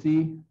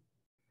parenthesis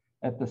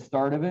at the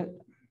start of it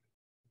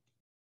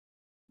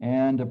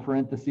and a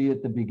parenthesis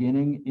at the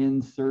beginning.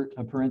 Insert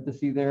a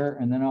parenthesis there,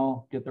 and then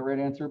I'll get the right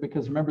answer.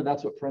 Because remember,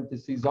 that's what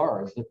parentheses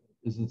are.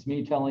 It's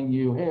me telling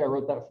you, hey, I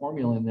wrote that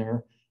formula in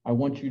there. I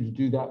want you to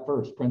do that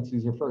first.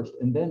 Parentheses are first,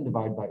 and then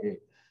divide by 8.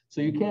 So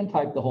you can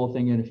type the whole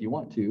thing in if you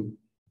want to.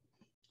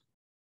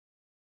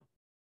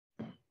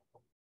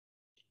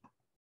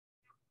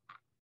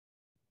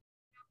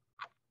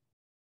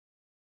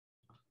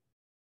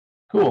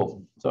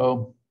 Cool.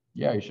 So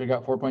yeah, you should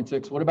have got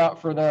 4.6. What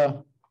about for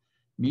the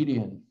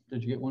median?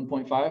 Did you get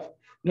 1.5?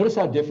 Notice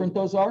how different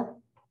those are.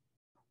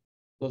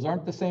 Those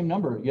aren't the same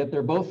number, yet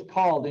they're both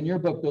called, in your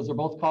book, those are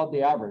both called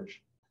the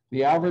average.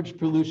 The average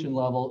pollution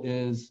level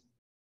is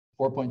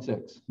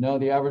 4.6. No,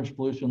 the average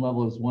pollution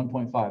level is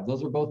 1.5.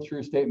 Those are both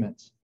true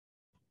statements.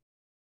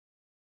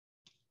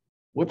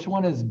 Which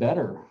one is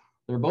better?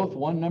 They're both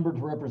one number to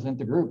represent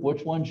the group.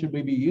 Which one should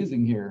we be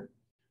using here?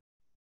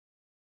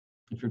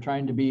 If you're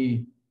trying to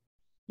be,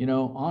 you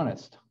know,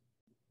 honest.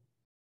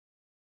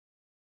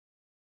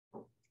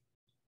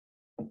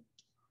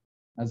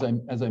 As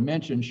I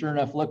mentioned, sure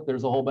enough, look,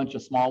 there's a whole bunch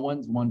of small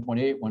ones,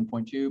 1.8,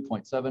 1.2,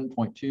 0.7,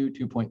 0.2,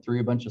 2.3,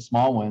 a bunch of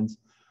small ones.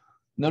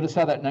 Notice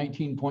how that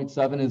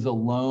 19.7 is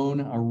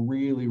alone a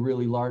really,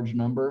 really large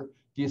number.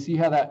 Do you see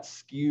how that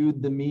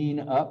skewed the mean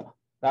up?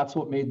 That's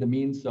what made the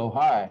mean so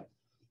high.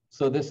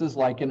 So this is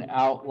like an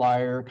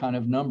outlier kind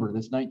of number.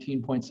 This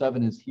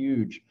 19.7 is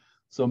huge.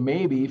 So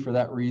maybe for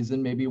that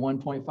reason, maybe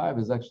 1.5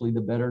 is actually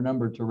the better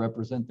number to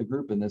represent the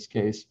group in this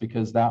case,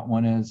 because that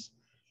one is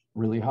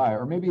really high.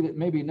 Or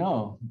maybe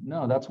no,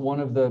 that's one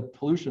of the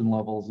pollution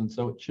levels, and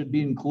so it should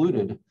be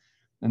included.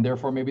 And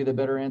therefore, maybe the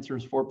better answer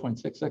is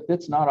 4.6.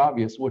 It's not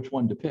obvious which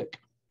one to pick.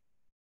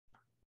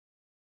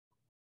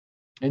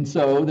 And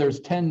so there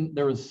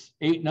was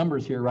 8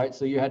 numbers here, right?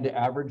 So you had to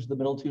average the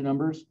middle 2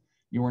 numbers.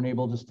 You weren't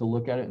able just to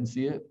look at it and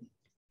see it.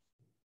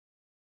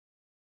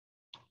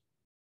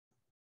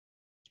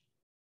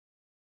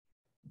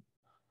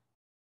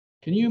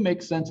 Can you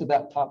make sense of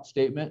that top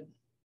statement?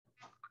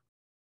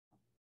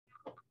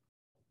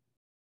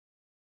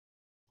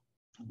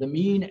 The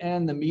mean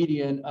and the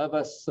median of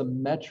a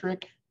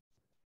symmetric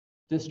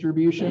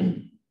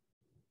distribution.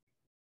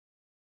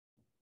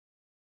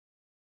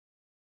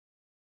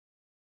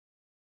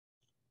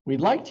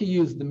 We'd like to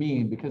use the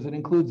mean because it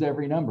includes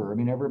every number. I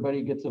mean,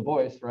 everybody gets a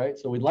voice, right?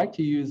 So we'd like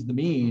to use the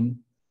mean,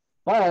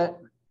 but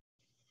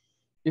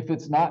if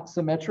it's not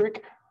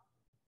symmetric,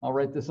 I'll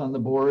write this on the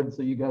board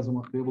so you guys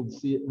won't be able to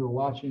see it when you're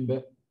watching,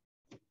 but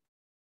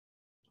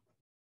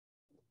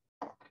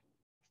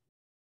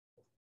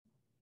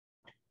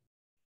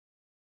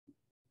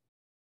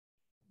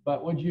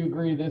would you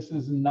agree this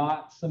is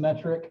not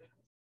symmetric?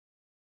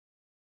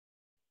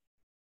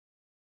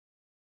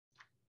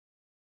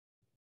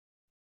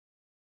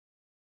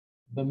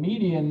 The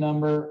median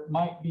number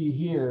might be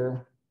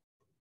here,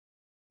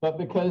 but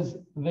because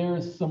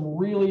there's some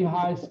really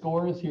high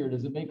scores here,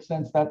 does it make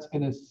sense that's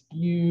going to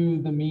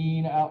skew the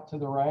mean out to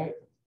the right?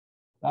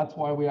 That's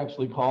why we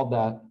actually called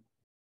that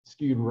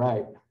skewed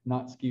right,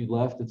 not skewed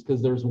left. It's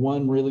because there's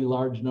one really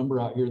large number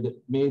out here that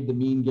made the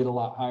mean get a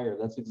lot higher.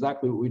 That's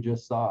exactly what we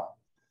just saw.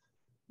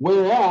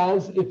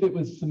 Whereas if it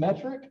was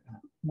symmetric,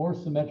 more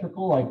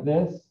symmetrical like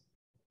this,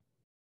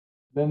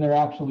 then they're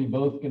actually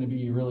both going to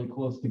be really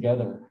close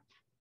together.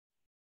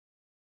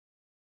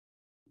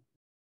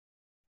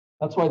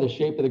 That's why the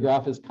shape of the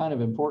graph is kind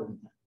of important.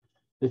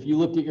 If you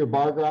looked at your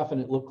bar graph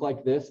and it looked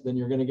like this, then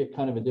you're going to get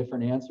kind of a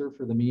different answer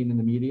for the mean and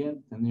the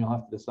median, and you'll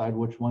have to decide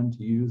which one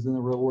to use in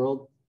the real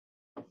world.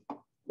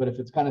 But if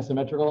it's kind of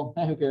symmetrical,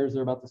 who cares?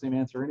 They're about the same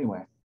answer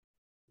anyway.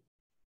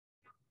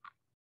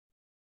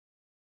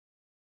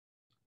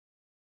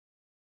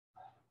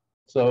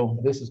 So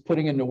this is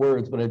putting into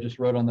words what I just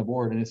wrote on the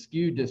board. In a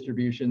skewed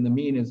distribution, the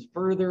mean is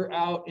further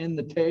out in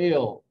the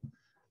tail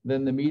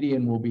than the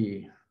median will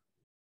be.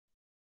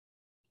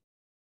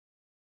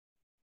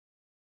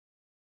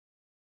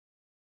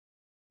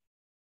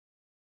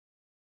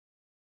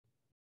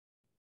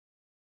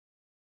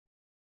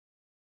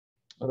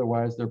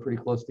 Otherwise, they're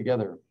pretty close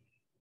together.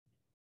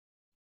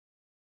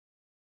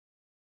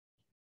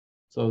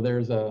 So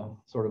there's a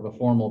sort of a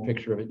formal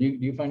picture of it. Do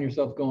you find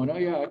yourself going, oh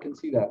yeah, I can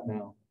see that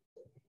now?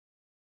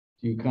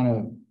 Do you kind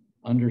of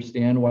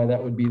understand why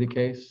that would be the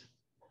case?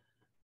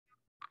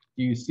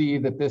 Do you see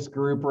that this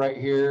group right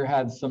here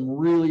had some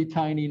really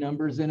tiny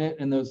numbers in it,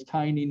 and those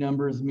tiny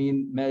numbers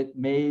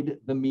made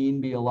the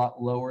mean be a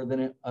lot lower than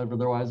it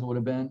otherwise would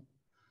have been?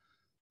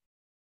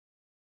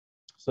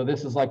 So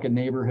this is like a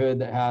neighborhood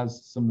that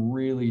has some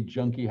really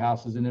junky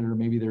houses in it, or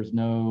maybe there's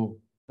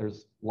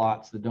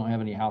lots that don't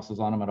have any houses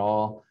on them at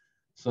all.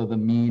 So the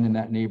mean in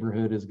that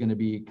neighborhood is going to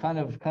be kind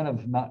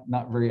of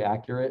not very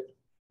accurate.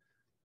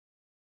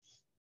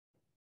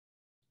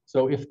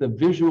 So if the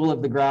visual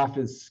of the graph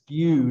is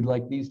skewed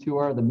like these two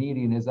are, the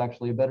median is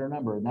actually a better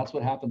number. And that's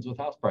what happens with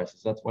house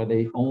prices. That's why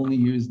they only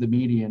use the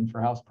median for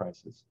house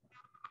prices.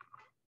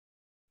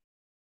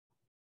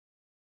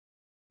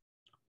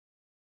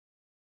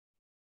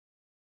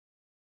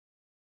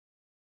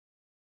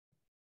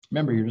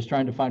 Remember, you're just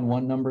trying to find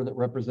one number that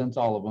represents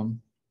all of them,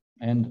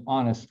 and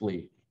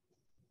honestly.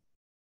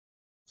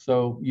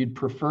 So you'd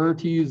prefer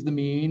to use the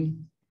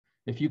mean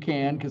if you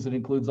can, because it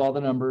includes all the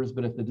numbers,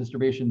 but if the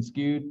distribution's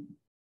skewed,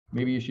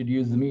 maybe you should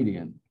use the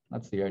median.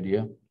 That's the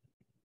idea.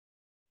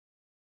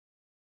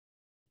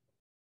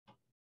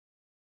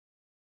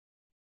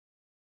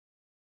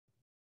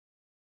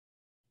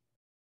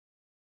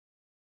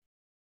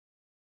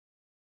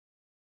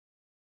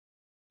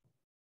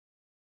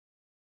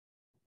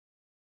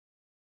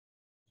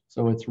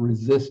 So it's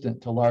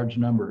resistant to large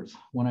numbers.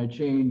 When I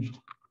changed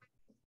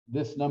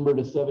this number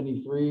to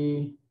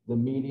 73, the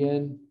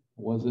median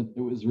it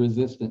was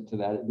resistant to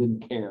that. It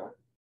didn't care.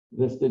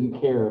 This didn't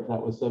care if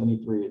that was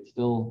 73. It's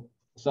still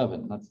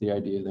 7. That's the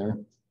idea there.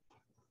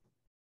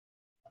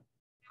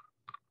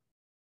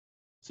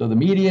 So the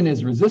median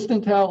is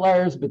resistant to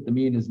outliers, but the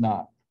mean is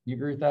not. You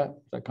agree with that?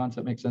 Does that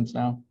concept make sense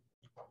now?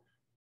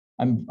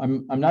 I'm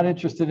not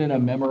interested in a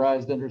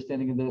memorized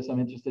understanding of this.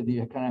 I'm interested that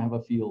you kind of have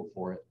a feel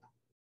for it.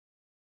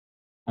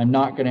 I'm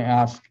not going to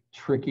ask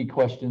tricky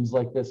questions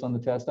like this on the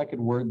test. I could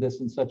word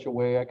this in such a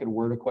way. I could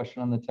word a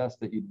question on the test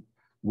that you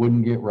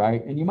wouldn't get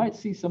right. And you might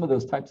see some of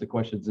those types of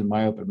questions in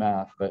my open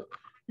math, but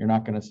you're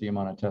not going to see them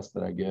on a test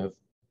that I give.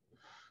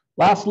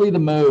 Lastly, the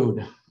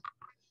mode.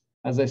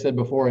 As I said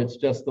before, it's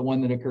just the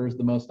one that occurs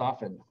the most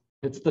often.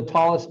 It's the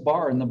tallest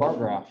bar in the bar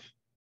graph.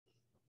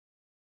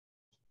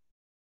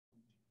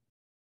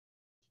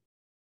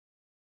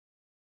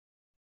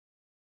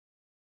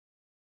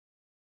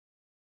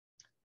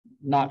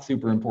 Not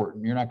super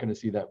important. You're not going to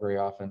see that very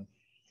often.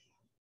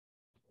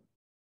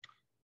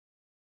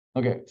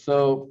 Okay,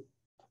 so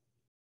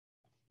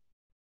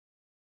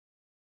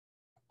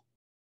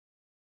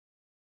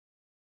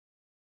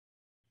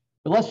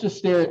but let's just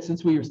stare at,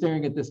 since we were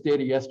staring at this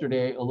data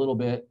yesterday a little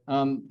bit,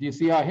 do you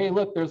see how, hey,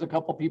 look, there's a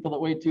couple people that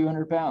weigh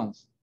 200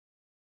 pounds.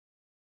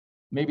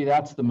 Maybe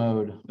that's the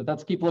mode, but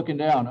let's keep looking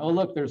down. Oh,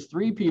 look, there's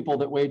 3 people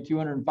that weighed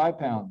 205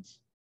 pounds.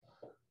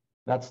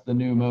 That's the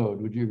new mode.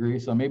 Would you agree?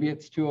 So maybe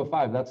it's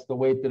 205. That's the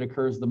weight that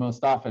occurs the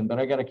most often, but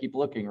I got to keep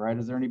looking, right?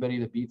 Is there anybody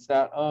that beats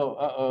that? Oh,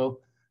 uh-oh.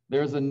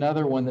 There's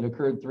another one that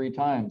occurred 3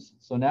 times.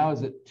 So now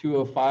is it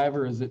 205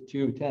 or is it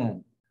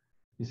 210?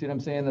 You see what I'm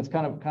saying? That's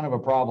kind of a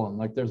problem.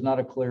 Like there's not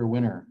a clear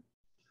winner.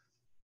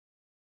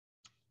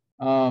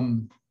 I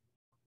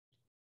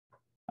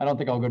don't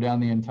think I'll go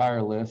down the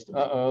entire list.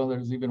 Uh-oh,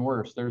 there's even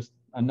worse. There's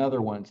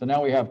another one. So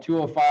now we have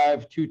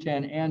 205,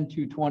 210, and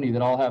 220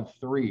 that all have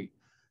 3.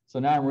 So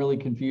now I'm really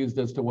confused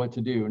as to what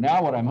to do.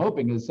 Now what I'm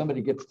hoping is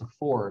somebody gets to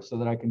 4 so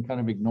that I can kind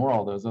of ignore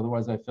all those.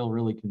 Otherwise I feel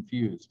really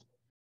confused.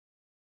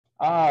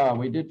 Ah,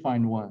 we did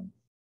find one.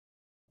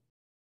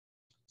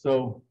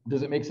 So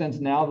does it make sense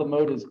now the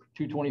mode is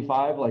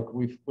 225? Like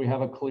we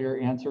have a clear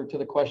answer to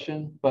the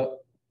question,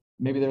 but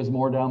maybe there's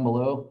more down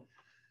below.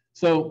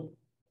 So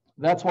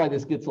that's why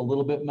this gets a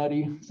little bit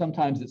muddy.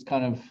 Sometimes it's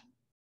clear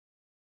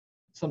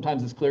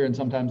and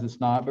sometimes it's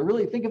not. But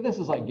really think of this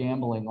as like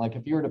gambling. Like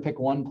if you were to pick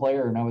one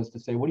player and I was to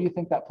say, what do you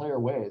think that player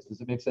weighs? Does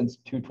it make sense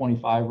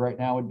 225 right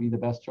now would be the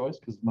best choice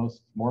because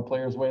more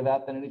players weigh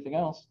that than anything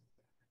else?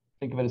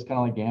 Think of it as kind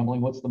of like gambling.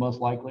 What's the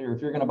most likely? Or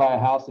if you're going to buy a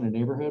house in a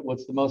neighborhood,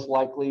 what's the most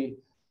likely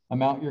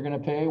amount you're going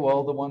to pay?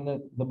 Well, the one that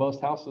the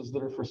most houses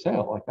that are for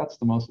sale, like that's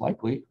the most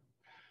likely.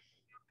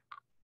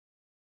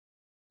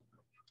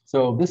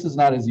 So this is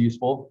not as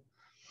useful.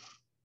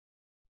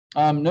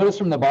 Notice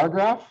from the bar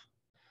graph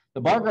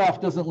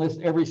doesn't list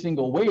every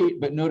single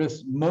weight, but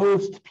notice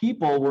most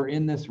people were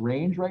in this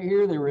range right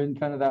here. They were in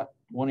kind of that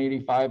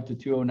 185 to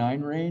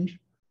 209 range.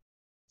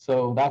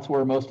 So that's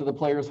where most of the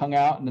players hung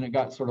out. And then it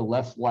got sort of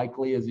less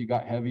likely as you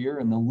got heavier.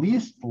 And the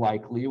least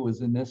likely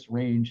was in this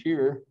range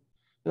here.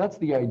 That's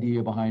the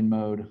idea behind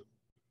mode.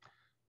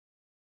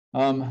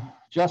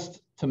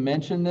 Just to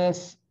mention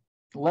this,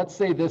 let's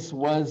say this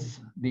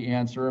was the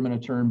answer. I'm going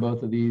to turn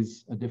both of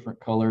these a different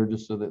color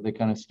just so that they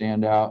kind of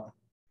stand out.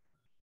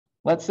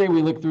 Let's say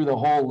we look through the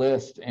whole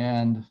list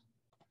and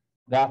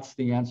that's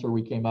the answer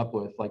we came up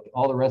with. Like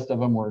all the rest of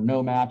them were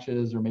no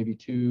matches or maybe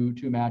two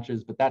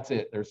matches, but that's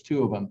it. There's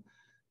 2 of them,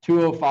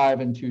 205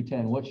 and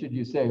 210. What should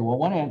you say? Well,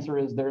 one answer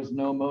is there's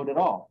no mode at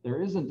all.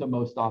 There isn't a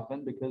most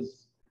often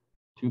because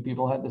 2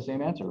 people had the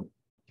same answer.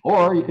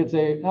 Or you could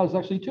say, no, it's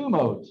actually 2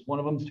 modes. One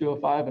of them is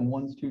 205 and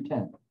one's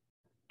 210.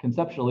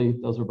 Conceptually,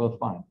 those are both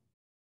fine.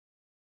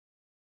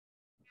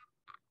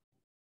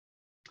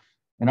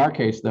 In our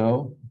case,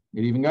 though,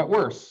 it even got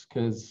worse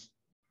because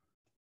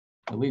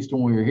at least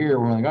when we were here,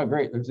 we're like, oh,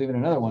 great, there's even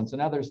another one. So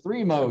now there's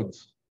 3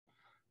 modes.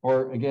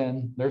 Or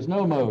again, there's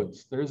no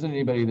modes. There isn't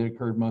anybody that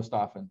occurred most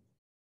often.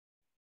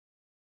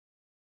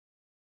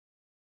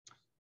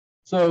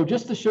 So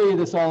just to show you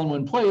this all in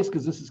one place,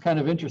 because this is kind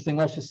of interesting,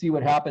 let's just see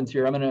what happens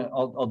here.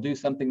 I'll do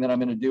something that I'm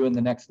going to do in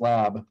the next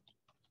lab.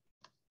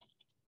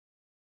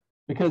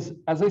 Because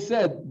as I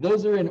said,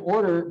 those are in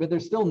order, but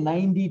there's still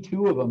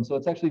 92 of them. So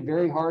it's actually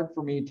very hard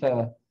for me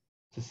to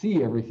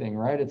see everything,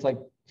 right? It's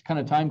kind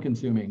of time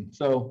consuming.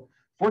 So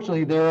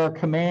fortunately, there are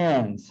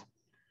commands,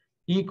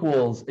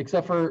 equals,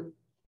 except for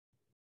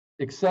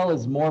Excel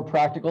is more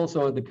practical.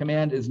 So the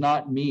command is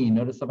not mean.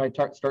 Notice if I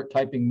start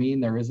typing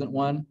mean, there isn't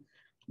one.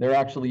 They're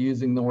actually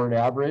using the word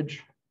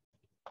average.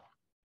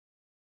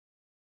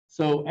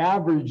 So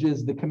average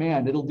is the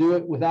command. It'll do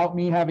it without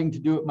me having to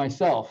do it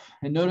myself.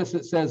 And notice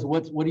it says,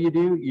 what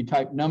do? You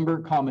type number,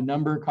 comma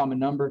number, comma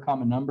number,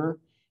 comma number.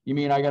 You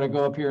mean I got to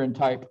go up here and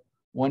type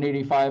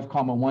 185,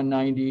 comma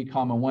 190,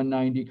 comma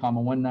 190, comma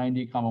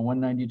 190, comma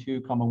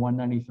 192, comma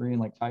 193, and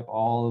like type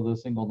all of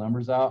those single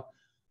numbers out.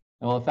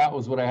 Well, if that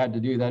was what I had to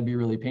do, that'd be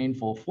really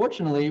painful.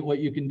 Fortunately, what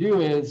you can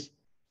do is,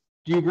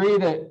 do you agree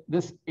that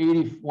this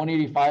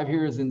 185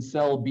 here is in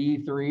cell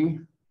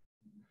B3?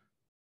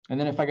 And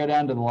then if I go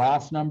down to the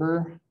last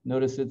number,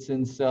 notice it's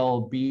in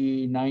cell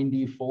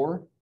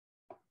B94.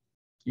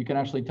 You can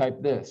actually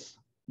type this.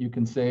 You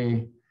can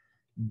say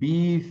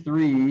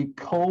B3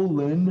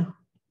 colon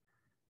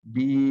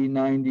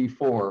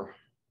B94.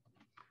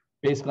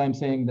 Basically, I'm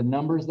saying the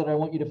numbers that I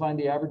want you to find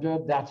the average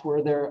of, that's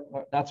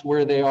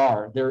where they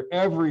are. They're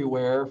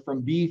everywhere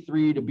from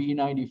B3 to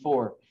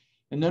B94.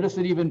 And notice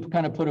it even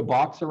kind of put a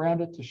box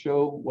around it to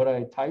show what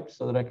I typed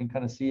so that I can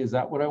kind of see, is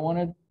that what I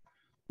wanted?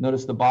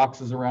 Notice the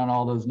boxes around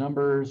all those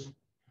numbers.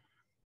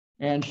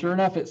 And sure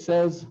enough, it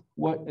says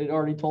what it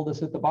already told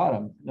us at the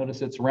bottom.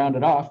 Notice it's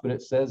rounded off, but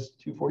it says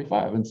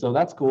 245. And so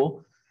that's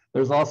cool.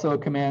 There's also a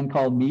command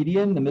called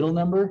median, the middle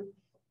number.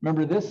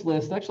 Remember this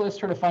list, actually, let's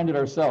try to find it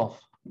ourselves.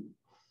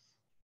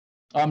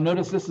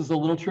 Notice this is a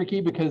little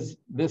tricky because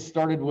this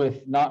started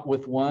with not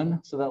with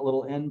 1. So that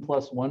little n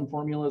plus 1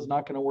 formula is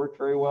not going to work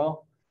very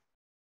well.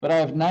 But I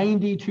have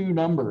 92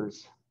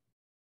 numbers.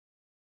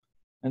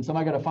 And so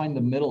I got to find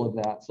the middle of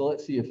that. So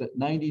let's see, if at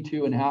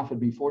 92 and a half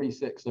would be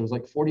 46. There's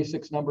like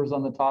 46 numbers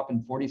on the top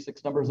and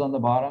 46 numbers on the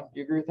bottom. Do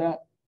you agree with that?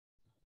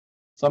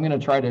 So I'm going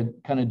to try to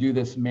kind of do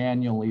this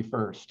manually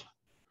first.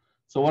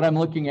 So what I'm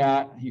looking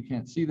at, you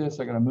can't see this.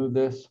 I got to move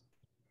this.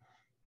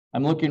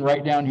 I'm looking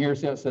right down here.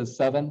 See how it says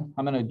 7?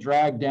 I'm going to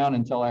drag down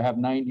until I have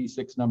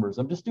 96 numbers.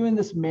 I'm just doing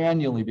this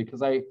manually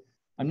because I'm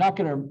not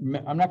going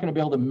to be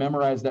able to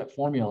memorize that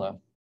formula.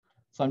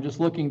 So I'm just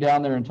looking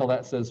down there until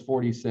that says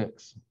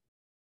 46.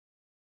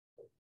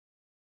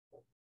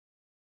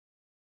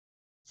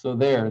 So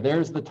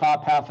there's the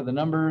top half of the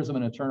numbers. I'm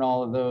going to turn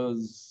all of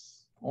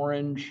those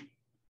orange.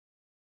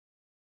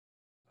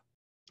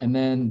 And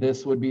then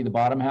this would be the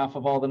bottom half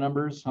of all the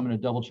numbers. I'm going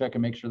to double check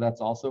and make sure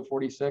that's also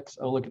 46.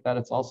 Oh, look at that.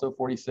 It's also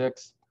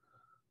 46.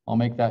 I'll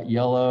make that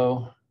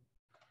yellow.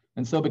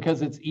 And so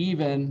because it's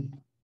even,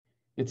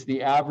 it's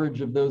the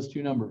average of those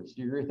two numbers.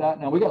 Do you agree with that?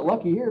 Now we got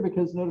lucky here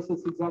because notice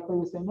it's exactly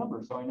the same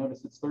number. So I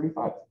notice it's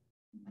 35.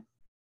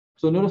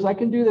 So notice I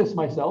can do this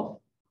myself.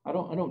 I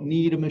don't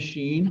need a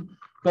machine.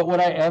 But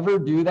would I ever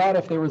do that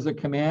if there was a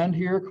command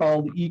here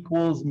called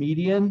equals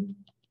median?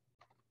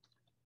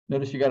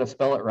 Notice you got to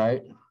spell it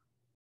right.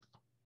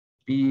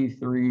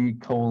 B3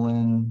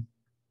 colon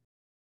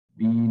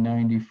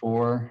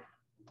B94.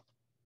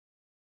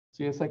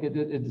 See, it's like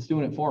it's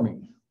doing it for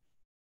me.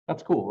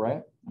 That's cool,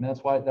 right? I mean,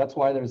 that's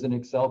why there's an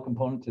Excel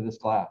component to this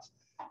class.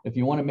 If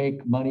you want to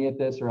make money at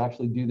this or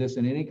actually do this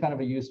in any kind of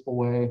a useful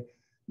way,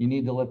 you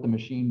need to let the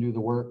machine do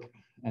the work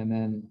and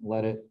then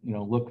let it,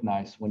 look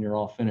nice when you're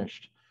all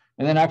finished.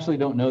 And then actually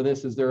don't know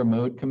this, is there a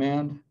mode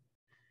command?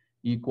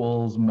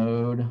 Equals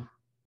mode.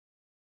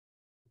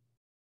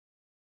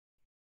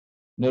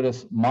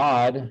 Notice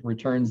mod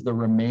returns the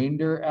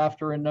remainder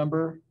after a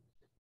number.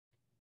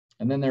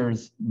 And then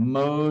there's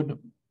mode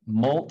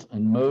mult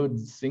and mode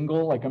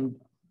single.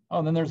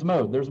 Oh, then there's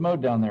mode. There's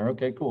mode down there.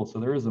 Okay, cool. So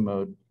there is a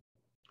mode.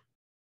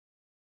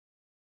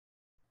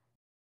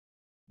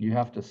 You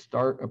have to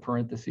start a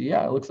parenthesis.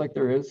 Yeah, it looks like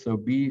there is. So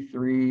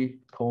B3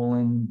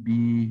 colon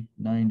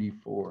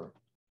B94.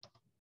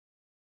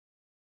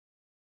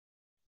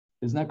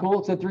 Isn't that cool?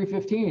 It's at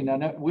 3:15.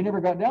 Now, we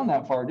never got down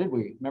that far, did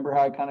we? Remember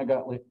how I kind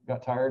of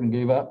got tired and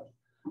gave up?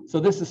 So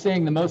this is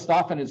saying the most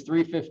often is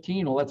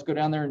 3:15. Well, let's go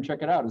down there and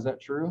check it out. Is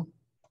that true?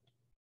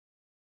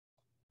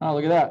 Oh,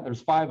 look at that.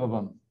 There's 5 of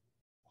them.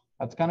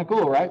 That's kind of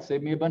cool, right?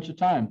 Saved me a bunch of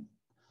time.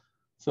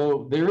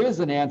 So there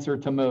is an answer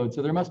to mode.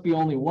 So there must be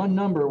only one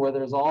number where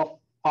there's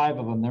all 5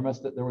 of them.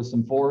 There was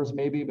some 4s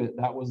maybe, but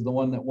that was the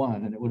one that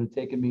won. And it would have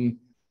taken me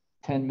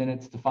 10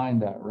 minutes to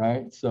find that,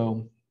 right?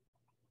 So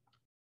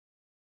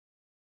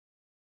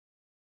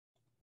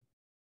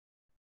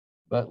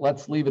but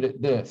let's leave it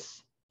at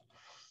this.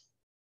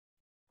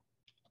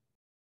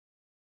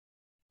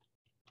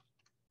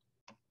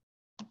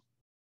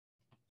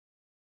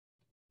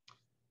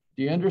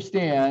 Do you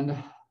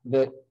understand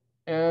that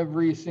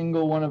every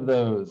single one of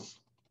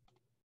those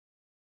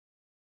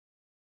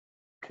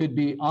could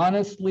be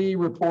honestly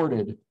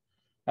reported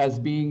as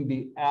being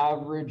the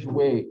average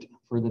weight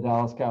for the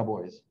Dallas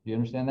Cowboys? Do you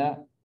understand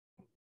that?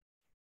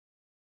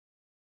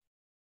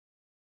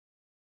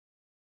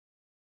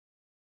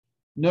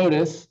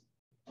 Notice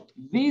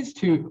these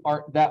two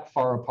aren't that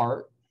far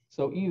apart.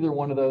 So either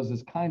one of those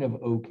is kind of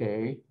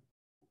okay.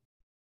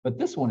 But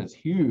this one is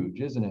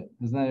huge, isn't it?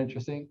 Isn't that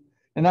interesting?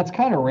 And that's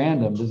kind of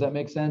random. Does that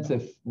make sense?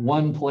 If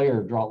one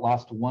player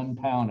lost 1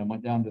 pound and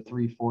went down to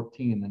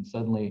 314, then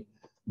suddenly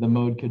the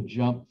mode could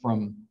jump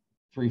from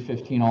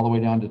 315 all the way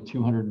down to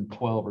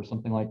 212 or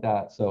something like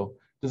that. So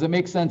does it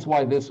make sense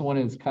why this one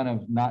is kind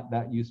of not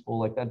that useful?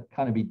 Like that'd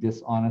kind of be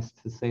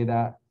dishonest to say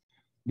that.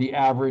 The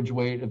average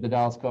weight of the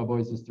Dallas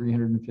Cowboys is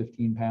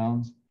 315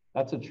 pounds.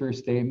 That's a true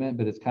statement,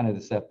 but it's kind of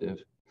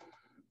deceptive.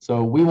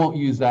 So we won't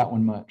use that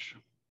one much.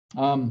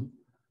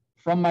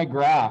 From my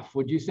graph,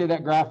 would you say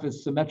that graph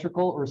is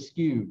symmetrical or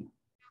skewed?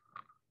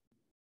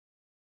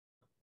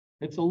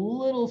 It's a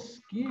little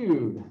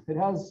skewed. It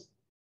has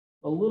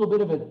a little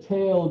bit of a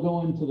tail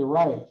going to the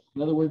right.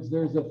 In other words,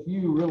 there's a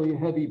few really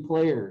heavy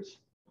players.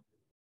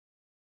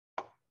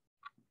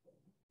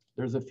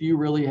 There's a few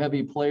really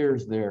heavy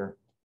players there.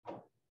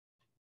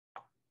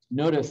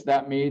 Notice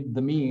that made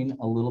the mean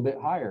a little bit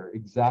higher,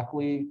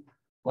 exactly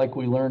like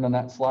we learned on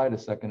that slide a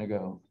second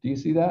ago. Do you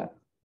see that?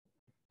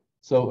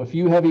 So a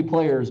few heavy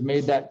players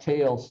made that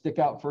tail stick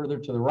out further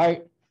to the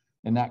right,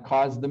 and that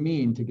caused the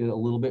mean to get a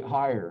little bit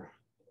higher.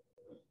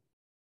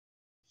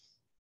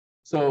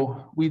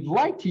 So we'd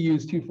like to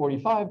use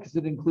 245 because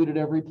it included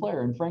every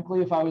player. And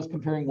frankly, if I was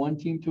comparing one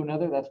team to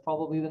another, that's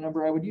probably the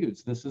number I would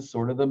use. This is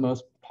sort of the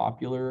most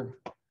popular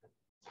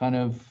kind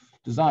of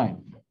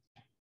design.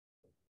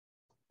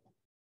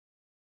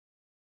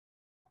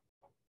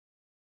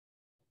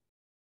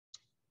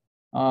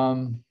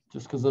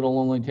 Just because it'll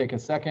only take a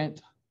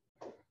second,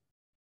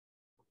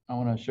 I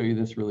want to show you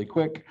this really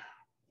quick.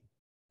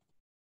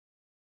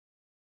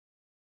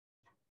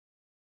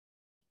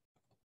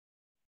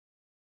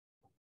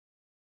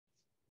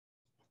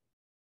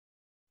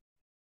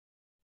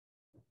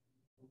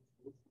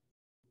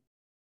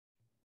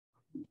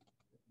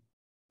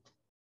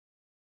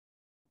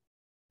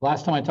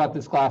 Last time I taught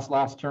this class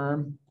last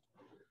term,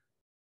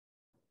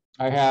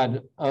 I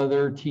had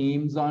other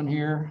teams on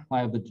here. I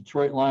have the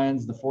Detroit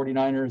Lions, the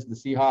 49ers, the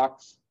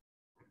Seahawks.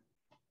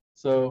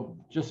 So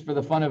just for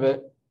the fun of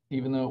it,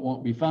 even though it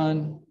won't be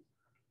fun,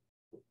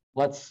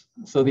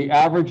 so the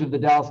average of the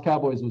Dallas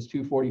Cowboys was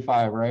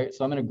 245, right?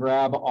 So I'm going to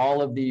grab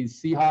all of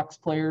these Seahawks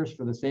players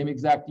for the same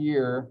exact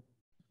year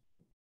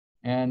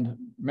And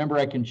remember,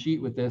 I can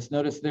cheat with this.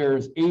 Notice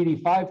there's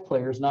 85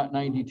 players, not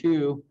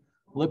 92.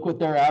 Look what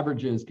their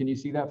average is. Can you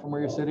see that from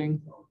where you're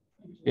sitting?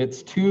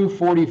 It's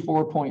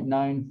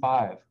 244.95.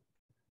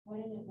 Why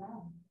didn't it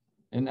round?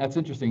 And that's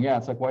interesting. Yeah,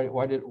 it's like,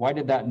 why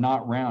did that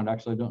not round?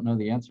 Actually, I don't know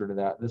the answer to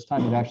that. This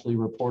time it actually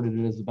reported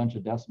it as a bunch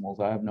of decimals.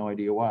 I have no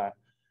idea why.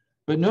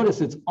 But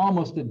notice it's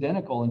almost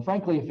identical. And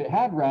frankly, if it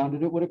had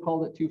rounded, it would have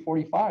called it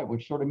 245,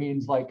 which sort of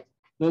means like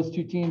those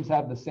two teams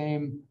have the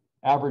same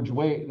average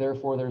weight.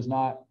 Therefore, there's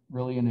not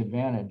really an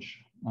advantage.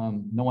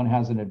 No one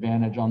has an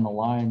advantage on the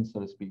line, so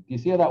to speak. Do you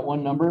see how that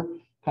one number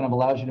kind of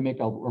allows you to make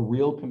a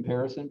real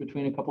comparison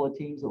between a couple of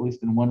teams, at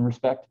least in one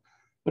respect?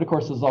 But of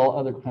course, there's all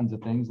other kinds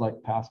of things like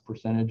pass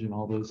percentage and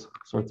all those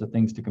sorts of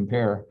things to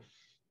compare.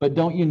 But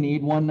don't you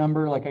need one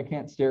number? Like I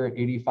can't stare at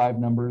 85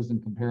 numbers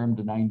and compare them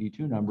to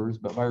 92 numbers,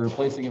 but by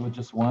replacing it with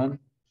just one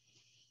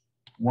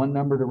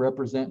number to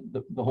represent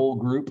the whole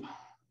group.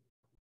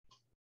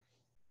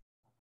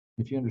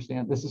 If you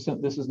understand, this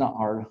is not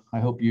hard. I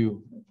hope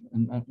you,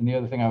 and the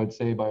other thing I would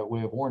say by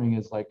way of warning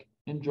is like,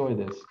 enjoy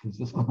this, because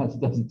this class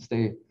doesn't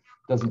stay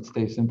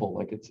simple.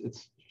 Like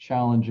it's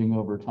challenging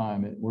over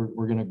time.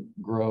 We're going to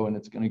grow and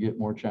it's going to get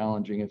more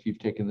challenging if you've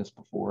taken this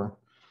before.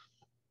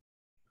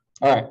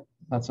 All right,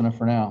 that's enough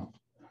for now.